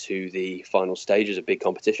to get to the final stages of big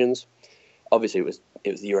competitions. Obviously, it was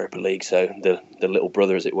the Europa League, so the little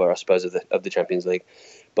brother, as it were, I suppose, of the Champions League.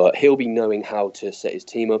 But he'll be knowing how to set his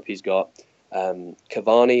team up. He's got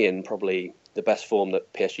Cavani in probably the best form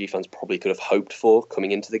that PSG fans probably could have hoped for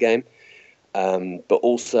coming into the game. But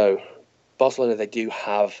also, Barcelona, they do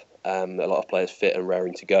have a lot of players fit and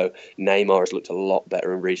raring to go. Neymar has looked a lot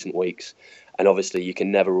better in recent weeks. And obviously, you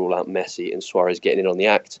can never rule out Messi and Suarez getting in on the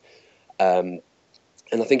act. And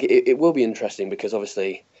I think it will be interesting because,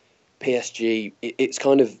 obviously, PSG, it's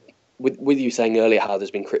kind of, with you saying earlier how there's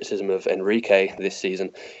been criticism of Enrique this season,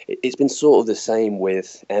 it's been sort of the same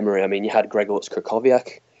with Emery. I mean, you had Gregor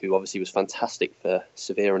Krychowiak, who obviously was fantastic for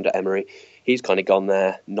Sevilla under Emery. He's kind of gone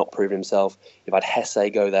there, not proven himself. You've had Hesse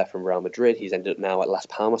go there from Real Madrid. He's ended up now at Las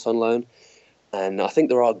Palmas on loan. And I think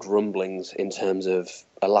there are grumblings in terms of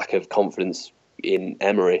a lack of confidence in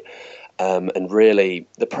Emery. And really,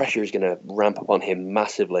 the pressure is going to ramp up on him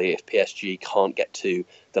massively if PSG can't get to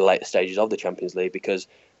the later stages of the Champions League, because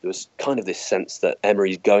there was kind of this sense that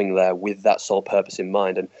Emery's going there with that sole purpose in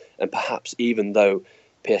mind. And perhaps even though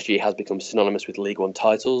PSG has become synonymous with League One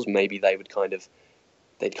titles, maybe they'd kind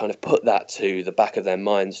of put that to the back of their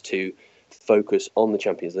minds to focus on the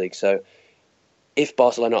Champions League. So if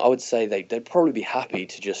Barcelona, I would say they'd probably be happy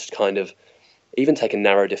to just kind of even take a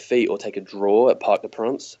narrow defeat or take a draw at Parc des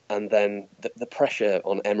Princes, and then the pressure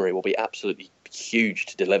on Emery will be absolutely huge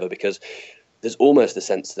to deliver, because there's almost a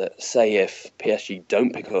sense that, say, if PSG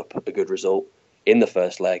don't pick up a good result in the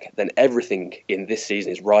first leg, then everything in this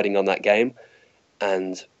season is riding on that game.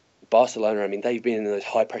 And Barcelona, I mean, they've been in those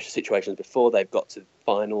high-pressure situations before. They've got to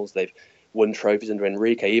finals. They've won trophies under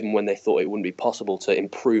Enrique, even when they thought it wouldn't be possible to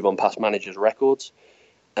improve on past managers' records.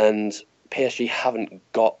 And PSG haven't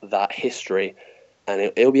got that history, and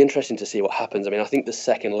it'll be interesting to see what happens. I mean, I think the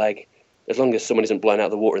second leg, as long as someone isn't blown out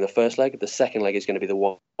of the water in the first leg, the second leg is going to be the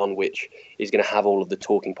one which is going to have all of the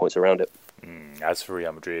talking points around it. As for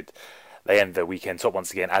Real Madrid, they end their weekend top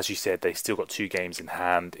once again. As you said, they still got 2 games in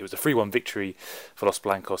hand. It was a 3-1 victory for Los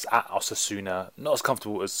Blancos at Osasuna. Not as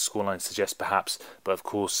comfortable as the scoreline suggests, perhaps, but of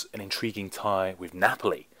course an intriguing tie with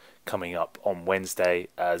Napoli coming up on Wednesday.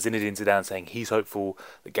 Zinedine Zidane saying he's hopeful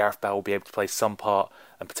that Gareth Bale will be able to play some part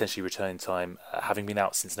and potentially return in time, having been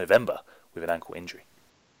out since November with an ankle injury.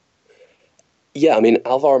 Yeah, I mean,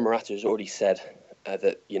 Alvaro Morata has already said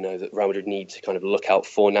that Real Madrid need to kind of look out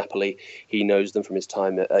for Napoli. He knows them from his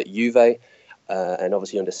time at Juve, and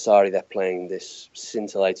obviously under Sarri they're playing this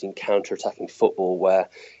scintillating counter-attacking football where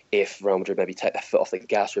if Real Madrid maybe take their foot off the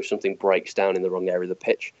gas, or if something breaks down in the wrong area of the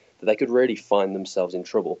pitch, that they could really find themselves in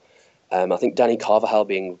trouble. I think Dani Carvajal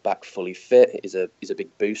being back fully fit is a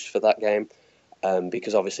big boost for that game,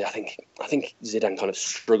 because obviously I think Zidane kind of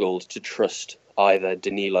struggled to trust either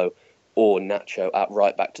Danilo or Nacho at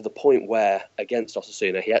right back, to the point where against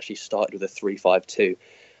Osasuna he actually started with a 3-5-2,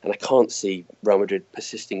 and I can't see Real Madrid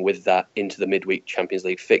persisting with that into the midweek Champions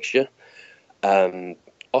League fixture.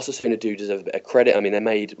 Osasuna do deserve a bit of credit. I mean, they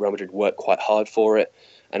made Real Madrid work quite hard for it,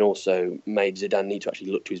 and also made Zidane need to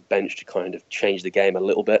actually look to his bench to kind of change the game a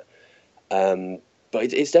little bit. But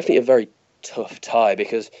it's definitely a very tough tie,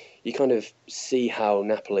 because you kind of see how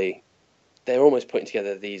Napoli, they're almost putting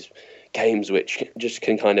together these games which just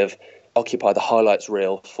can kind of occupy the highlights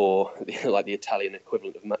reel for like the Italian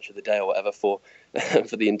equivalent of Match of the Day or whatever for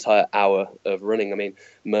the entire hour of running. I mean,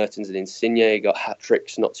 Mertens and Insigne got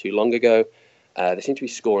hat-tricks not too long ago. They seem to be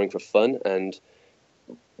scoring for fun, and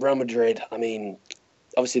Real Madrid, I mean,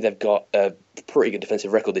 obviously they've got a pretty good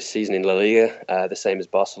defensive record this season in La Liga, the same as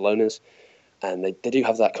Barcelona's, and they do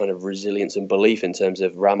have that kind of resilience and belief in terms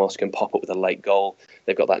of Ramos can pop up with a late goal.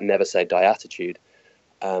 They've got that never say die attitude.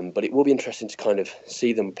 But it will be interesting to kind of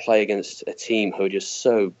see them play against a team who are just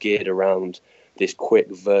so geared around this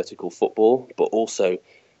quick vertical football, but also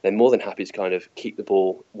they're more than happy to kind of keep the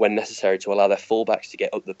ball when necessary to allow their fullbacks to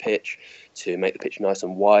get up the pitch, to make the pitch nice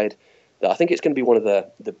and wide. I think it's going to be one of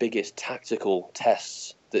the biggest tactical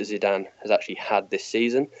tests that Zidane has actually had this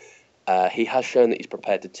season. He has shown that he's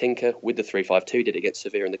prepared to tinker with the 3-5-2, did it against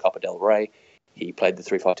Sevilla in the Copa del Rey. He played the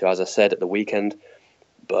 3-5-2, as I said, at the weekend.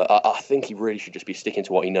 But I think he really should just be sticking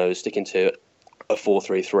to what he knows, sticking to a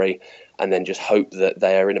 4-3-3, and then just hope that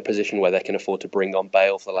they are in a position where they can afford to bring on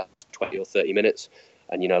Bale for the last 20 or 30 minutes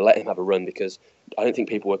and, let him have a run, because I don't think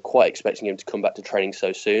people were quite expecting him to come back to training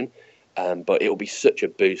so soon. But it will be such a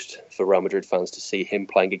boost for Real Madrid fans to see him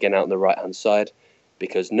playing again out on the right-hand side,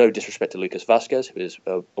 because no disrespect to Lucas Vazquez, who is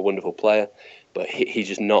a wonderful player, but he's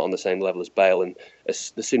just not on the same level as Bale. And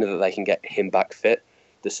the sooner that they can get him back fit,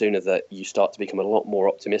 the sooner that you start to become a lot more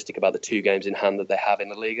optimistic about the 2 games in hand that they have in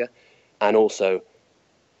the Liga, and also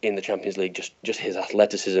in the Champions League, just his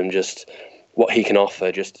athleticism, just what he can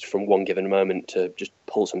offer just from one given moment to just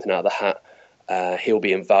pull something out of the hat. He'll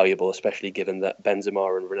be invaluable, especially given that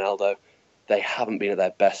Benzema and Ronaldo, they haven't been at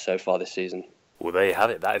their best so far this season. Well, there you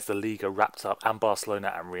have it. That is the Liga wrapped up, and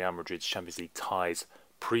Barcelona and Real Madrid's Champions League ties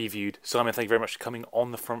previewed. Simon, thank you very much for coming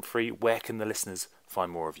on the front three. Where can the listeners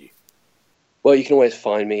find more of you? Well, you can always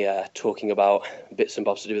find me talking about bits and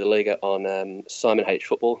bobs to do with the Liga on Simon H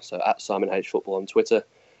Football, so at Simon H Football on Twitter.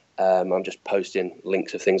 I'm just posting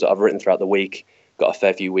links of things that I've written throughout the week. Got a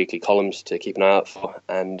fair few weekly columns to keep an eye out for,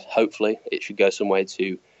 and hopefully it should go some way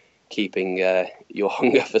to keeping your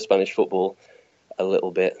hunger for Spanish football a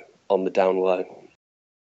little bit on the down low.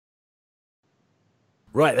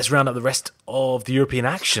 Right, let's round up the rest of the European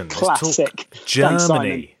action. Classic. Let's talk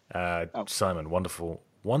Germany. Thanks, Simon,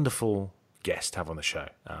 wonderful guest to have on the show.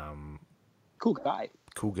 Cool guy.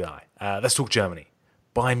 Let's talk Germany.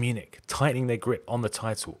 Bayern Munich tightening their grip on the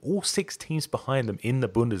title. All 6 teams behind them in the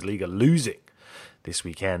Bundesliga losing this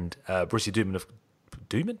weekend. Borussia Dortmund,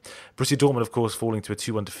 of course, falling to a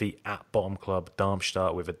 2-1 defeat at bottom club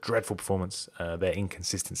Darmstadt with a dreadful performance. Their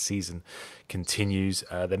inconsistent season continues.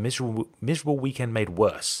 Their miserable weekend made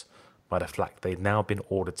worse by the fact they've now been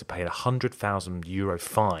ordered to pay a €100,000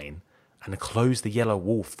 fine and close the yellow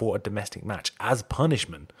wall for a domestic match as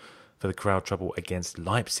punishment for the crowd trouble against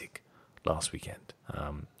Leipzig last weekend.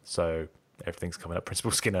 So everything's coming up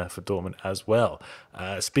Principal Skinner for Dortmund as well.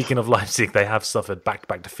 Speaking of Leipzig, they have suffered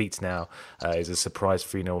back-to-back defeats now. It's a surprise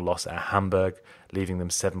 3-0 loss at Hamburg, leaving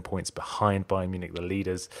them 7 points behind Bayern Munich, the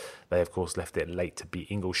leaders. They, of course, left it late to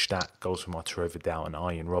beat Ingolstadt. Goals from Arturo Vidal and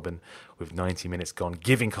Arjen Robben with 90 minutes gone,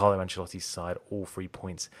 giving Carlo Ancelotti's side all 3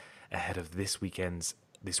 points ahead of this week's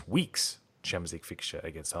Champions League fixture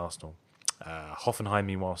against Arsenal. Hoffenheim,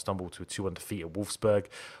 meanwhile, stumbled to a 2-1 defeat at Wolfsburg,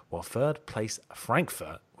 while third place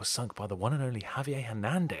Frankfurt was sunk by the one and only Javier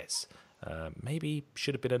Hernandez. Maybe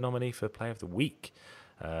should have been a nominee for Player of the Week.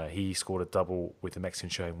 He scored a double with the Mexican,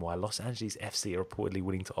 showing why Los Angeles FC are reportedly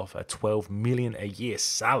willing to offer a $12 million a year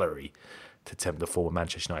salary to tempt the former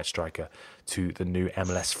Manchester United striker to the new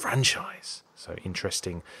MLS franchise. So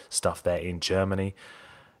interesting stuff there in Germany.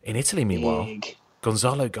 In Italy, meanwhile,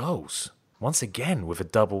 Gonzalo goals. Once again, with a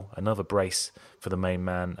double, another brace for the main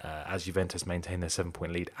man as Juventus maintain their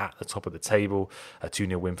 7-point lead at the top of the table. A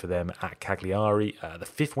 2-0 win for them at Cagliari. The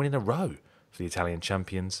 5th win in a row for the Italian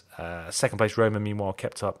champions. Second place Roma, meanwhile,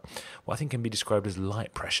 kept up what I think can be described as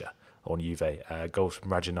light pressure on Juve. Goals from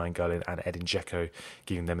Radja Nainggolan and Edin Dzeko,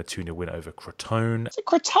 giving them a 2-0 win over Crotone. Is it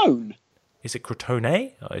Crotone? Is it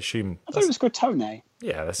Crotone? I assume. I thought it was Crotone.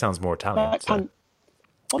 Yeah, that sounds more Italian.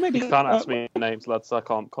 Or maybe you can't ask me names, lads. I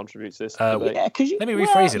can't contribute to this. Let me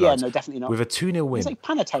rephrase it, lads. Yeah, no, definitely not. With a 2-0 win. It's like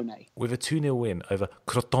Panettone. With a 2-0 win over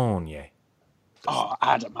Crotone. Oh,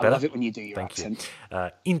 Adam, I love it when you do your Thank accent.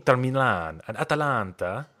 You. Inter Milan and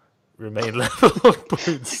Atalanta remain level on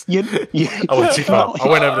points. I went too far. I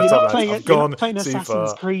went over the top, lads. I've gone playing too Assassin's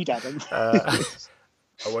far. Creed, Adam. I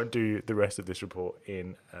won't do the rest of this report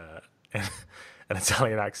in an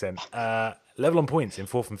Italian accent. Level on points in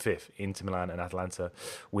 4th and 5th. Inter Milan and Atalanta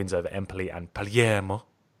wins over Empoli and Palermo.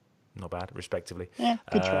 Not bad, respectively. Yeah,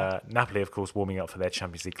 good try. Napoli, of course, warming up for their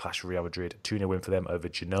Champions League clash with Real Madrid. 2-0 win for them over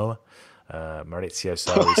Genoa. Maurizio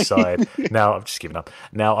Sarri's side. Now, I'm just giving up.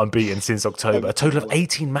 Now unbeaten since October. A total of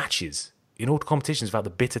 18 matches in all competitions without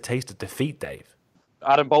the bitter taste of defeat, Dave.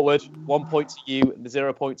 Adam Boltwood, 1 point to you,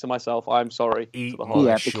 0 point to myself. I'm sorry.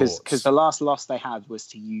 Yeah, because the last loss they had was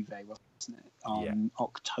to Juve, wasn't it? On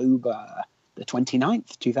October the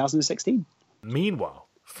 29th, 2016. Meanwhile,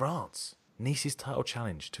 France, Nice's title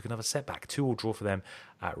challenge took another setback. 2-2 draw for them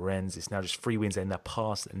at Rennes. It's now just 3 wins in their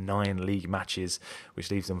past 9 league matches,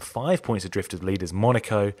 which leaves them 5 points adrift of leaders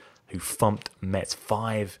Monaco, who thumped Metz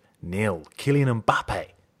 5-0. Kylian Mbappe,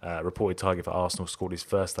 reported target for Arsenal, scored his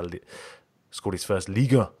first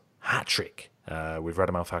Liga hat-trick, with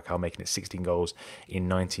Radamel Falcao making it 16 goals in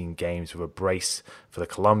 19 games with a brace for the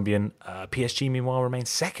Colombian. PSG, meanwhile, remains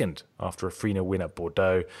second after a 3-0 win at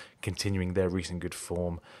Bordeaux, continuing their recent good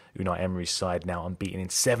form. Unai Emery's side now unbeaten in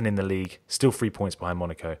 7 in the league, still 3 points behind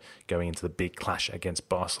Monaco, going into the big clash against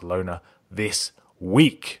Barcelona this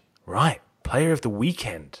week. Right, player of the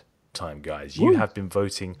weekend time, guys. You have been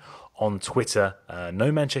voting on Twitter.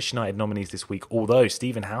 No Manchester United nominees this week, although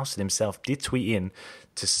Stephen Housen himself did tweet in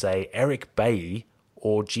to say Eric Bailly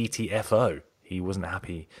or GTFO. He wasn't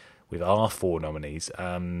happy with our 4 nominees.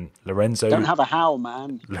 Lorenzo... Don't have a howl,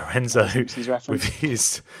 man. Lorenzo, with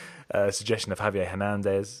his suggestion of Javier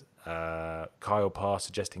Hernandez. Kyle Parr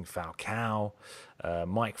suggesting Falcao.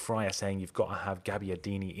 Mike Fryer saying you've got to have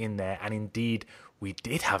Gabbiadini in there. And indeed, we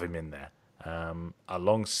did have him in there.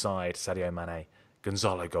 Alongside Sadio Mane,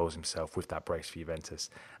 Gonzalo goals himself with that brace for Juventus,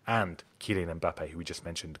 and Kylian Mbappe, who we just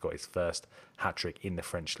mentioned, got his first hat-trick in the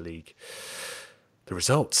French league. The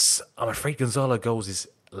results, I'm afraid Gonzalo goals is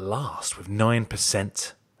last with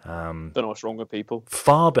 9%. Don't know what's wrong with people.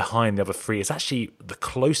 Far behind the other 3. It's actually the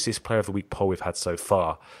closest player of the week poll we've had so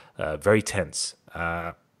far. Very tense.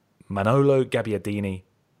 Manolo Gabbiadini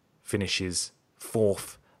finishes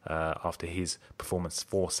 4th after his performance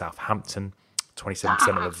for Southampton.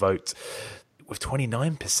 27% of the vote. With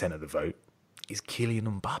 29% of the vote is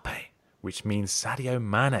Kylian Mbappe, which means Sadio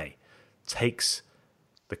Mane takes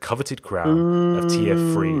the coveted crown of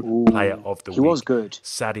TF3 Player of the Week. He was good.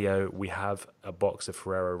 Sadio, we have a box of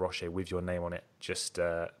Ferrero Rocher with your name on it. Just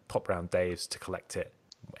pop round Dave's to collect it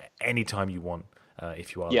anytime you want,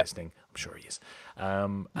 if you are listening. I'm sure he is.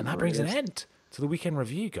 And that brings an end to the weekend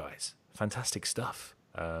review, guys. Fantastic stuff.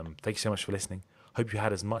 Thank you so much for listening. Hope you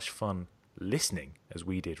had as much fun listening as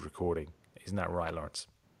we did recording. Isn't that right, Lawrence?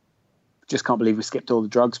 Just can't believe we skipped all the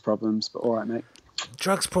drugs problems, but all right, mate.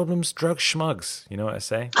 Drugs problems, drugs schmugs. You know what I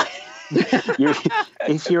say?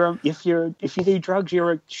 If you do drugs,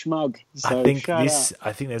 you're a schmug. So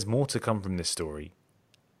I think there's more to come from this story.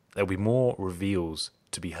 There'll be more reveals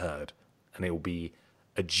to be heard, and it will be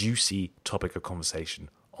a juicy topic of conversation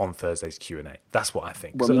on Thursday's Q&A. That's what I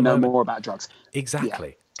think. When we know more about drugs. Exactly.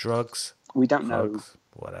 Yeah. Drugs. We don't drugs,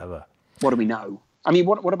 know. Whatever. What do we know? I mean,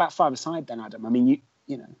 what about five-a-side then, Adam? I mean,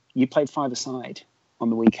 you played five-a-side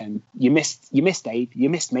on the weekend. You missed Dave. You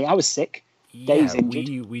missed me. I was sick. Dave's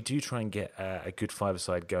injured. We do try and get a good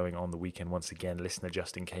five-a-side going on the weekend once again. Listener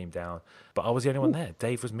Justin came down, but I was the only one there.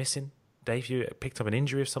 Dave was missing. Dave, you picked up an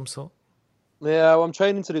injury of some sort? Yeah, well, I'm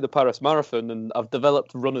training to do the Paris Marathon, and I've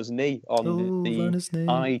developed runner's knee on the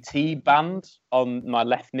IT band on my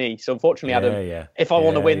left knee. So unfortunately, Adam, if I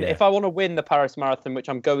want to win the Paris Marathon, which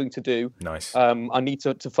I'm going to do, nice. I need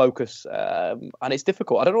to focus, and it's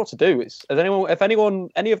difficult. I don't know what to do. If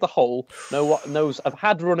any of the whole knows, I've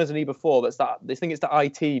had runner's knee before. They think it's the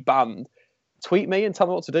IT band. Tweet me and tell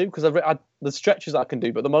me what to do, because the stretches I can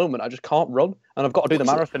do, but at the moment I just can't run, and I've got to do the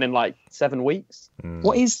marathon in like 7 weeks.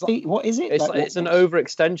 What is it? It's an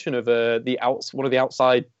overextension of one of the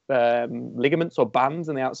outside ligaments or bands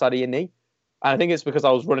in the outside of your knee, and I think it's because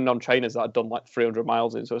I was running on trainers that I'd done like 300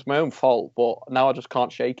 miles in, so it's my own fault. But now I just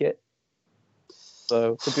can't shake it,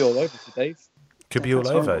 so could be all over for Dave. Could be all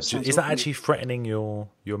over. Is that actually threatening your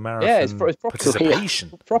marathon? Yeah, it's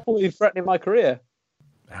participation. Properly threatening my career.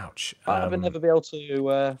 Ouch. I would never be able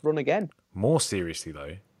to run again. More seriously,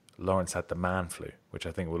 though, Lawrence had the man flu, which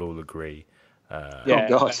I think we'll all agree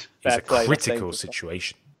is a critical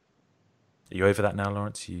situation. Are you over that now,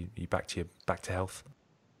 Lawrence? You back to health?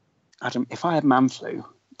 Adam, if I had man flu,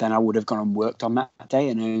 then I would have gone and worked on that day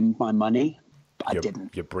and earned my money, but I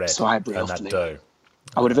didn't. Your bread so I had real and flu. That dough.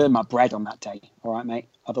 I would have earned my bread on that day, all right, mate?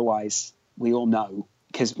 Otherwise, we all know,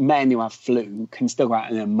 because men who have flu can still go out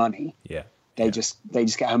and earn money. Yeah. They just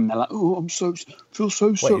get home and they're like, oh, feel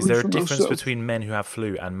so sorry. Wait, is there a difference between men who have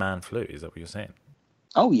flu and man flu? Is that what you're saying?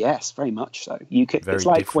 Oh yes, very much so. It's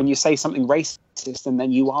like different. When you say something racist and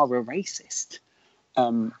then you are a racist.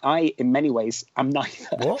 I, in many ways, am neither.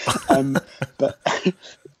 What?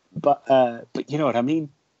 But you know what I mean.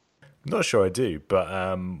 I'm not sure I do, but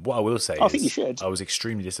what I will say I think you should. I was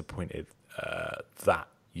extremely disappointed that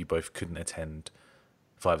you both couldn't attend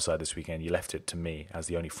five-a-side this weekend. You left it to me as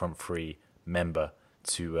the only front three member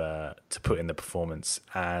to put in the performance,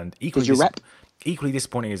 and equally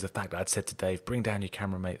disappointing is the fact that I'd said to Dave, bring down your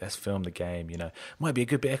camera, mate, let's film the game, might be a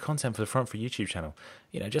good bit of content for the front three YouTube channel,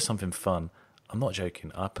 just something fun. I'm not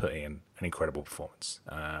joking, I put in an incredible performance,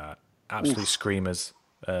 absolute screamers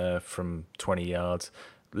from 20 yards,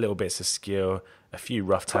 little bits of skill, a few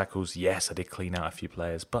rough tackles. Yes, I did clean out a few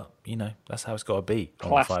players, but that's how it's got to be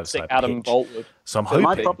on the five-side Adam pitch. Boltwood. So I'm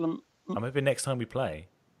hoping next time we play,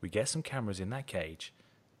 we get some cameras in that cage,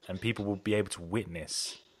 and people will be able to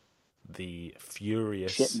witness the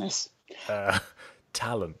furious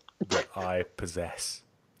talent that I possess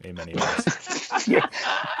in many ways. Yeah,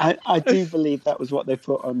 I do believe that was what they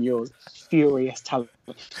put on yours. Furious talent.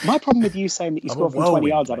 My problem with you saying that you scored from 20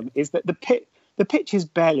 yards, Adam, is that the The pitch is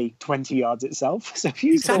barely 20 yards itself. So if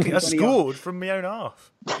you exactly, I scored from my own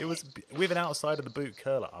half. It was with an outside of the boot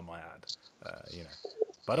curler, I might add.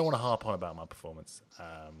 But I don't want to harp on about my performance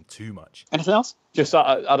too much. Anything else? Just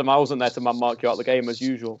Adam, I wasn't there to man mark you out the game as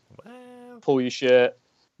usual. Well, pull your shirt,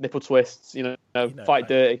 nipple twists, fight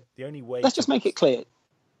dirty. The only way. Let's just make it clear.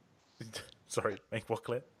 Sorry, make what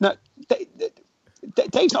clear? No,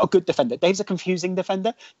 Dave's not a good defender. Dave's a confusing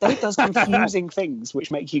defender. Dave does confusing things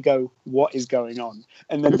which make you go, what is going on?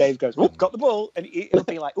 And then Dave goes, oh, got the ball. And it'll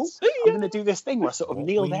be like, oh, I'm going to do this thing where I sort of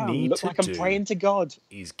kneel down, look like I'm praying to God.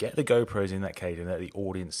 Is get the GoPros in that cage and let the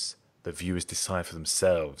audience, the viewers, decide for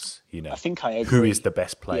themselves, I think I agree. Who is the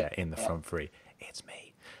best player in the front three? It's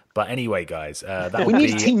me. But anyway, guys, we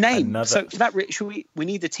need a team name. Another... So for that, we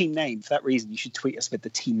need a team name. For that reason, you should tweet us with the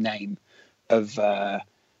team name of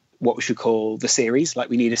what we should call the series. Like,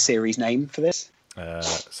 we need a series name for this.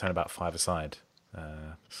 Sound about five-a-side.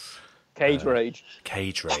 Cage Rage.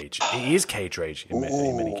 Cage Rage. It is Cage Rage in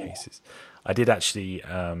many cases. I did actually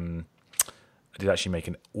make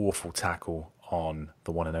an awful tackle on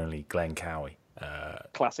the one and only Glenn Cowie.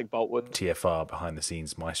 Classic Boltwood. TFR behind the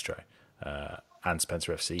scenes maestro. And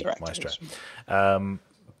Spencer FC Direct maestro.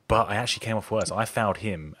 But I actually came off worse. I fouled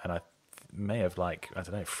him and I may have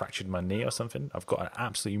fractured my knee or something. I've got an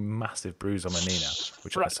absolutely massive bruise on my knee now.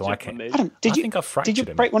 Adam, I think I've fractured him. Did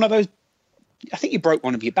you break one of those? I think you broke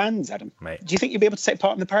one of your bands, Adam. Mate, do you think you'll be able to take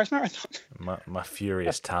part in the Paris Marathon? My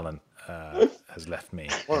furious talent has left me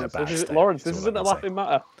in a bad state. Lawrence, this isn't a laughing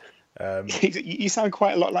matter. You sound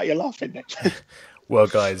quite a lot like you're laughing, Nick. Well,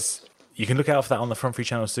 guys, you can look out for that on the Front Free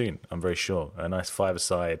channel soon, I'm very sure. A nice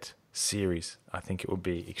five-a-side series. I think it would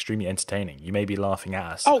be extremely entertaining. You may be laughing at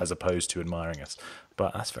us as opposed to admiring us,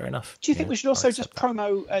 but that's fair enough. Do you think we should also just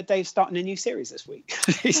promo Dave starting a new series this week?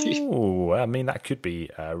 Oh, I mean, that could be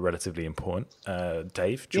relatively important.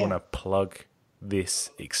 Dave, do you want to plug this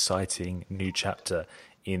exciting new chapter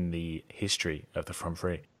in the history of the Front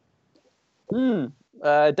Free?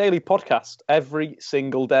 Daily podcast every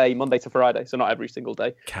single day, Monday to Friday. So not every single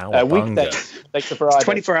day. Weekday, Monday to Friday. It's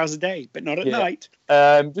 24 hours a day, but not at night.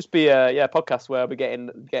 Just be a podcast where we're getting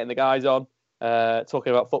the guys on,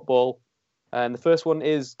 talking about football. And the first one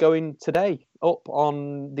is going today up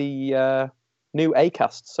on the new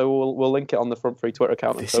Acast. So we'll link it on the Front Free Twitter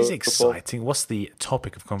account. This is exciting. What's the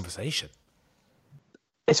topic of conversation?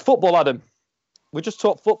 It's football, Adam. We just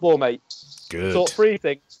talk football, mate. Good. Talk three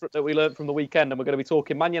things that we learned from the weekend, and we're going to be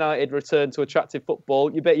talking Man United return to attractive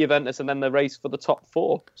football, you bet Juventus, and then the race for the top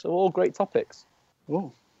four. So all great topics.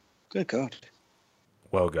 Oh, good God.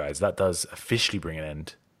 Well, guys, that does officially bring an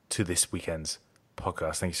end to this weekend's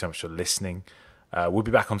podcast. Thank you so much for listening. We'll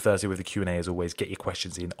be back on Thursday with the Q&A as always. Get your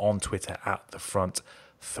questions in on Twitter at the Front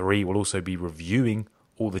Three. We'll also be reviewing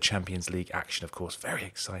all the Champions League action, of course. Very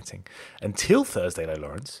exciting. Until Thursday, though,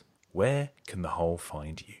 Lawrence, where can the whole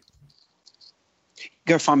find you?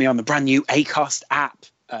 Go find me on the brand new Acast app.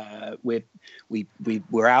 We're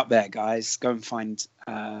out there, guys. Go and find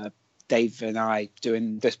Dave and I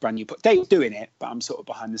doing this brand new. Dave's doing it, but I'm sort of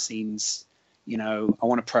behind the scenes. I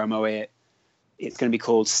want to promo it. It's going to be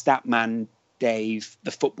called Statman Dave,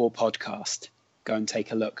 the football podcast. Go and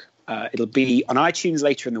take a look. It'll be on iTunes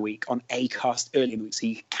later in the week, on Acast early in the week, so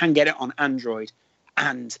you can get it on Android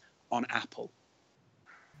and on Apple.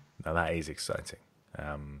 Now that is exciting.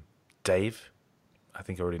 Dave, I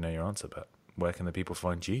think I already know your answer, but where can the people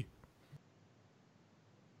find you?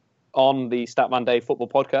 On the Statman Dave football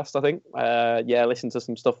podcast, I think. Listen to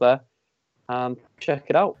some stuff there and check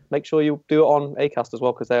it out. Make sure you do it on Acast as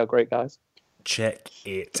well, because they are great guys. Check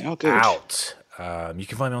it out. You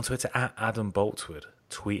can find me on Twitter at Adam Boltwood,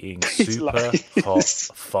 tweeting super hot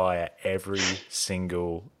fire every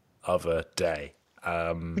single other day.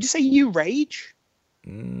 Would you say you rage?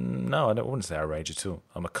 No, I wouldn't say I rage at all.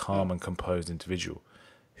 I'm a calm and composed individual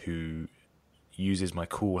who uses my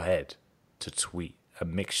cool head to tweet a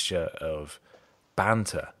mixture of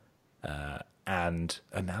banter and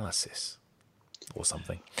analysis or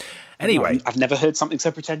something. Anyway, I've never heard something so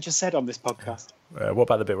pretentious said on this podcast. What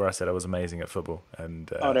about the bit where I said I was amazing at football?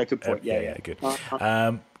 And no, good point. Yeah, good.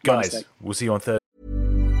 Guys, we'll see you on Thursday.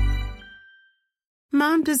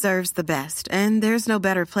 Mom deserves the best, and there's no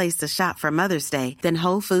better place to shop for Mother's Day than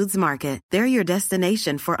Whole Foods Market. They're your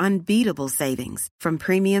destination for unbeatable savings, from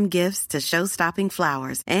premium gifts to show-stopping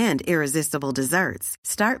flowers and irresistible desserts.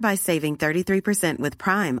 Start by saving 33% with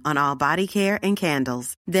Prime on all body care and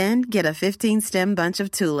candles. Then get a 15-stem bunch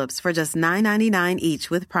of tulips for just $9.99 each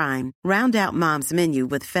with Prime. Round out Mom's menu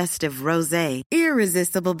with festive rosé,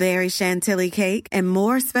 irresistible berry chantilly cake, and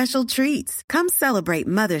more special treats. Come celebrate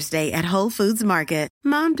Mother's Day at Whole Foods Market.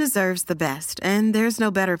 Mom deserves the best, and there's no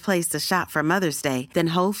better place to shop for Mother's Day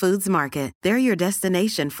than Whole Foods Market. They're your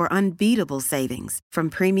destination for unbeatable savings, from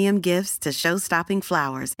premium gifts to show-stopping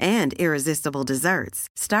flowers and irresistible desserts.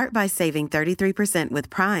 Start by saving 33% with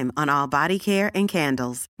Prime on all body care and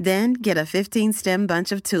candles. Then get a 15-stem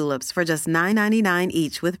bunch of tulips for just $9.99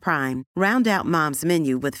 each with Prime. Round out Mom's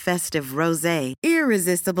menu with festive rosé,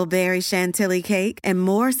 irresistible berry chantilly cake, and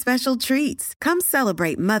more special treats. Come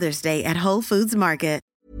celebrate Mother's Day at Whole Foods Market.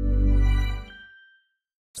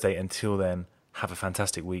 Until then, have a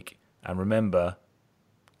fantastic week. And remember,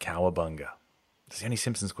 cowabunga. That's the only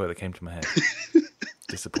Simpsons quote that came to my head.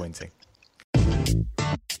 Disappointing.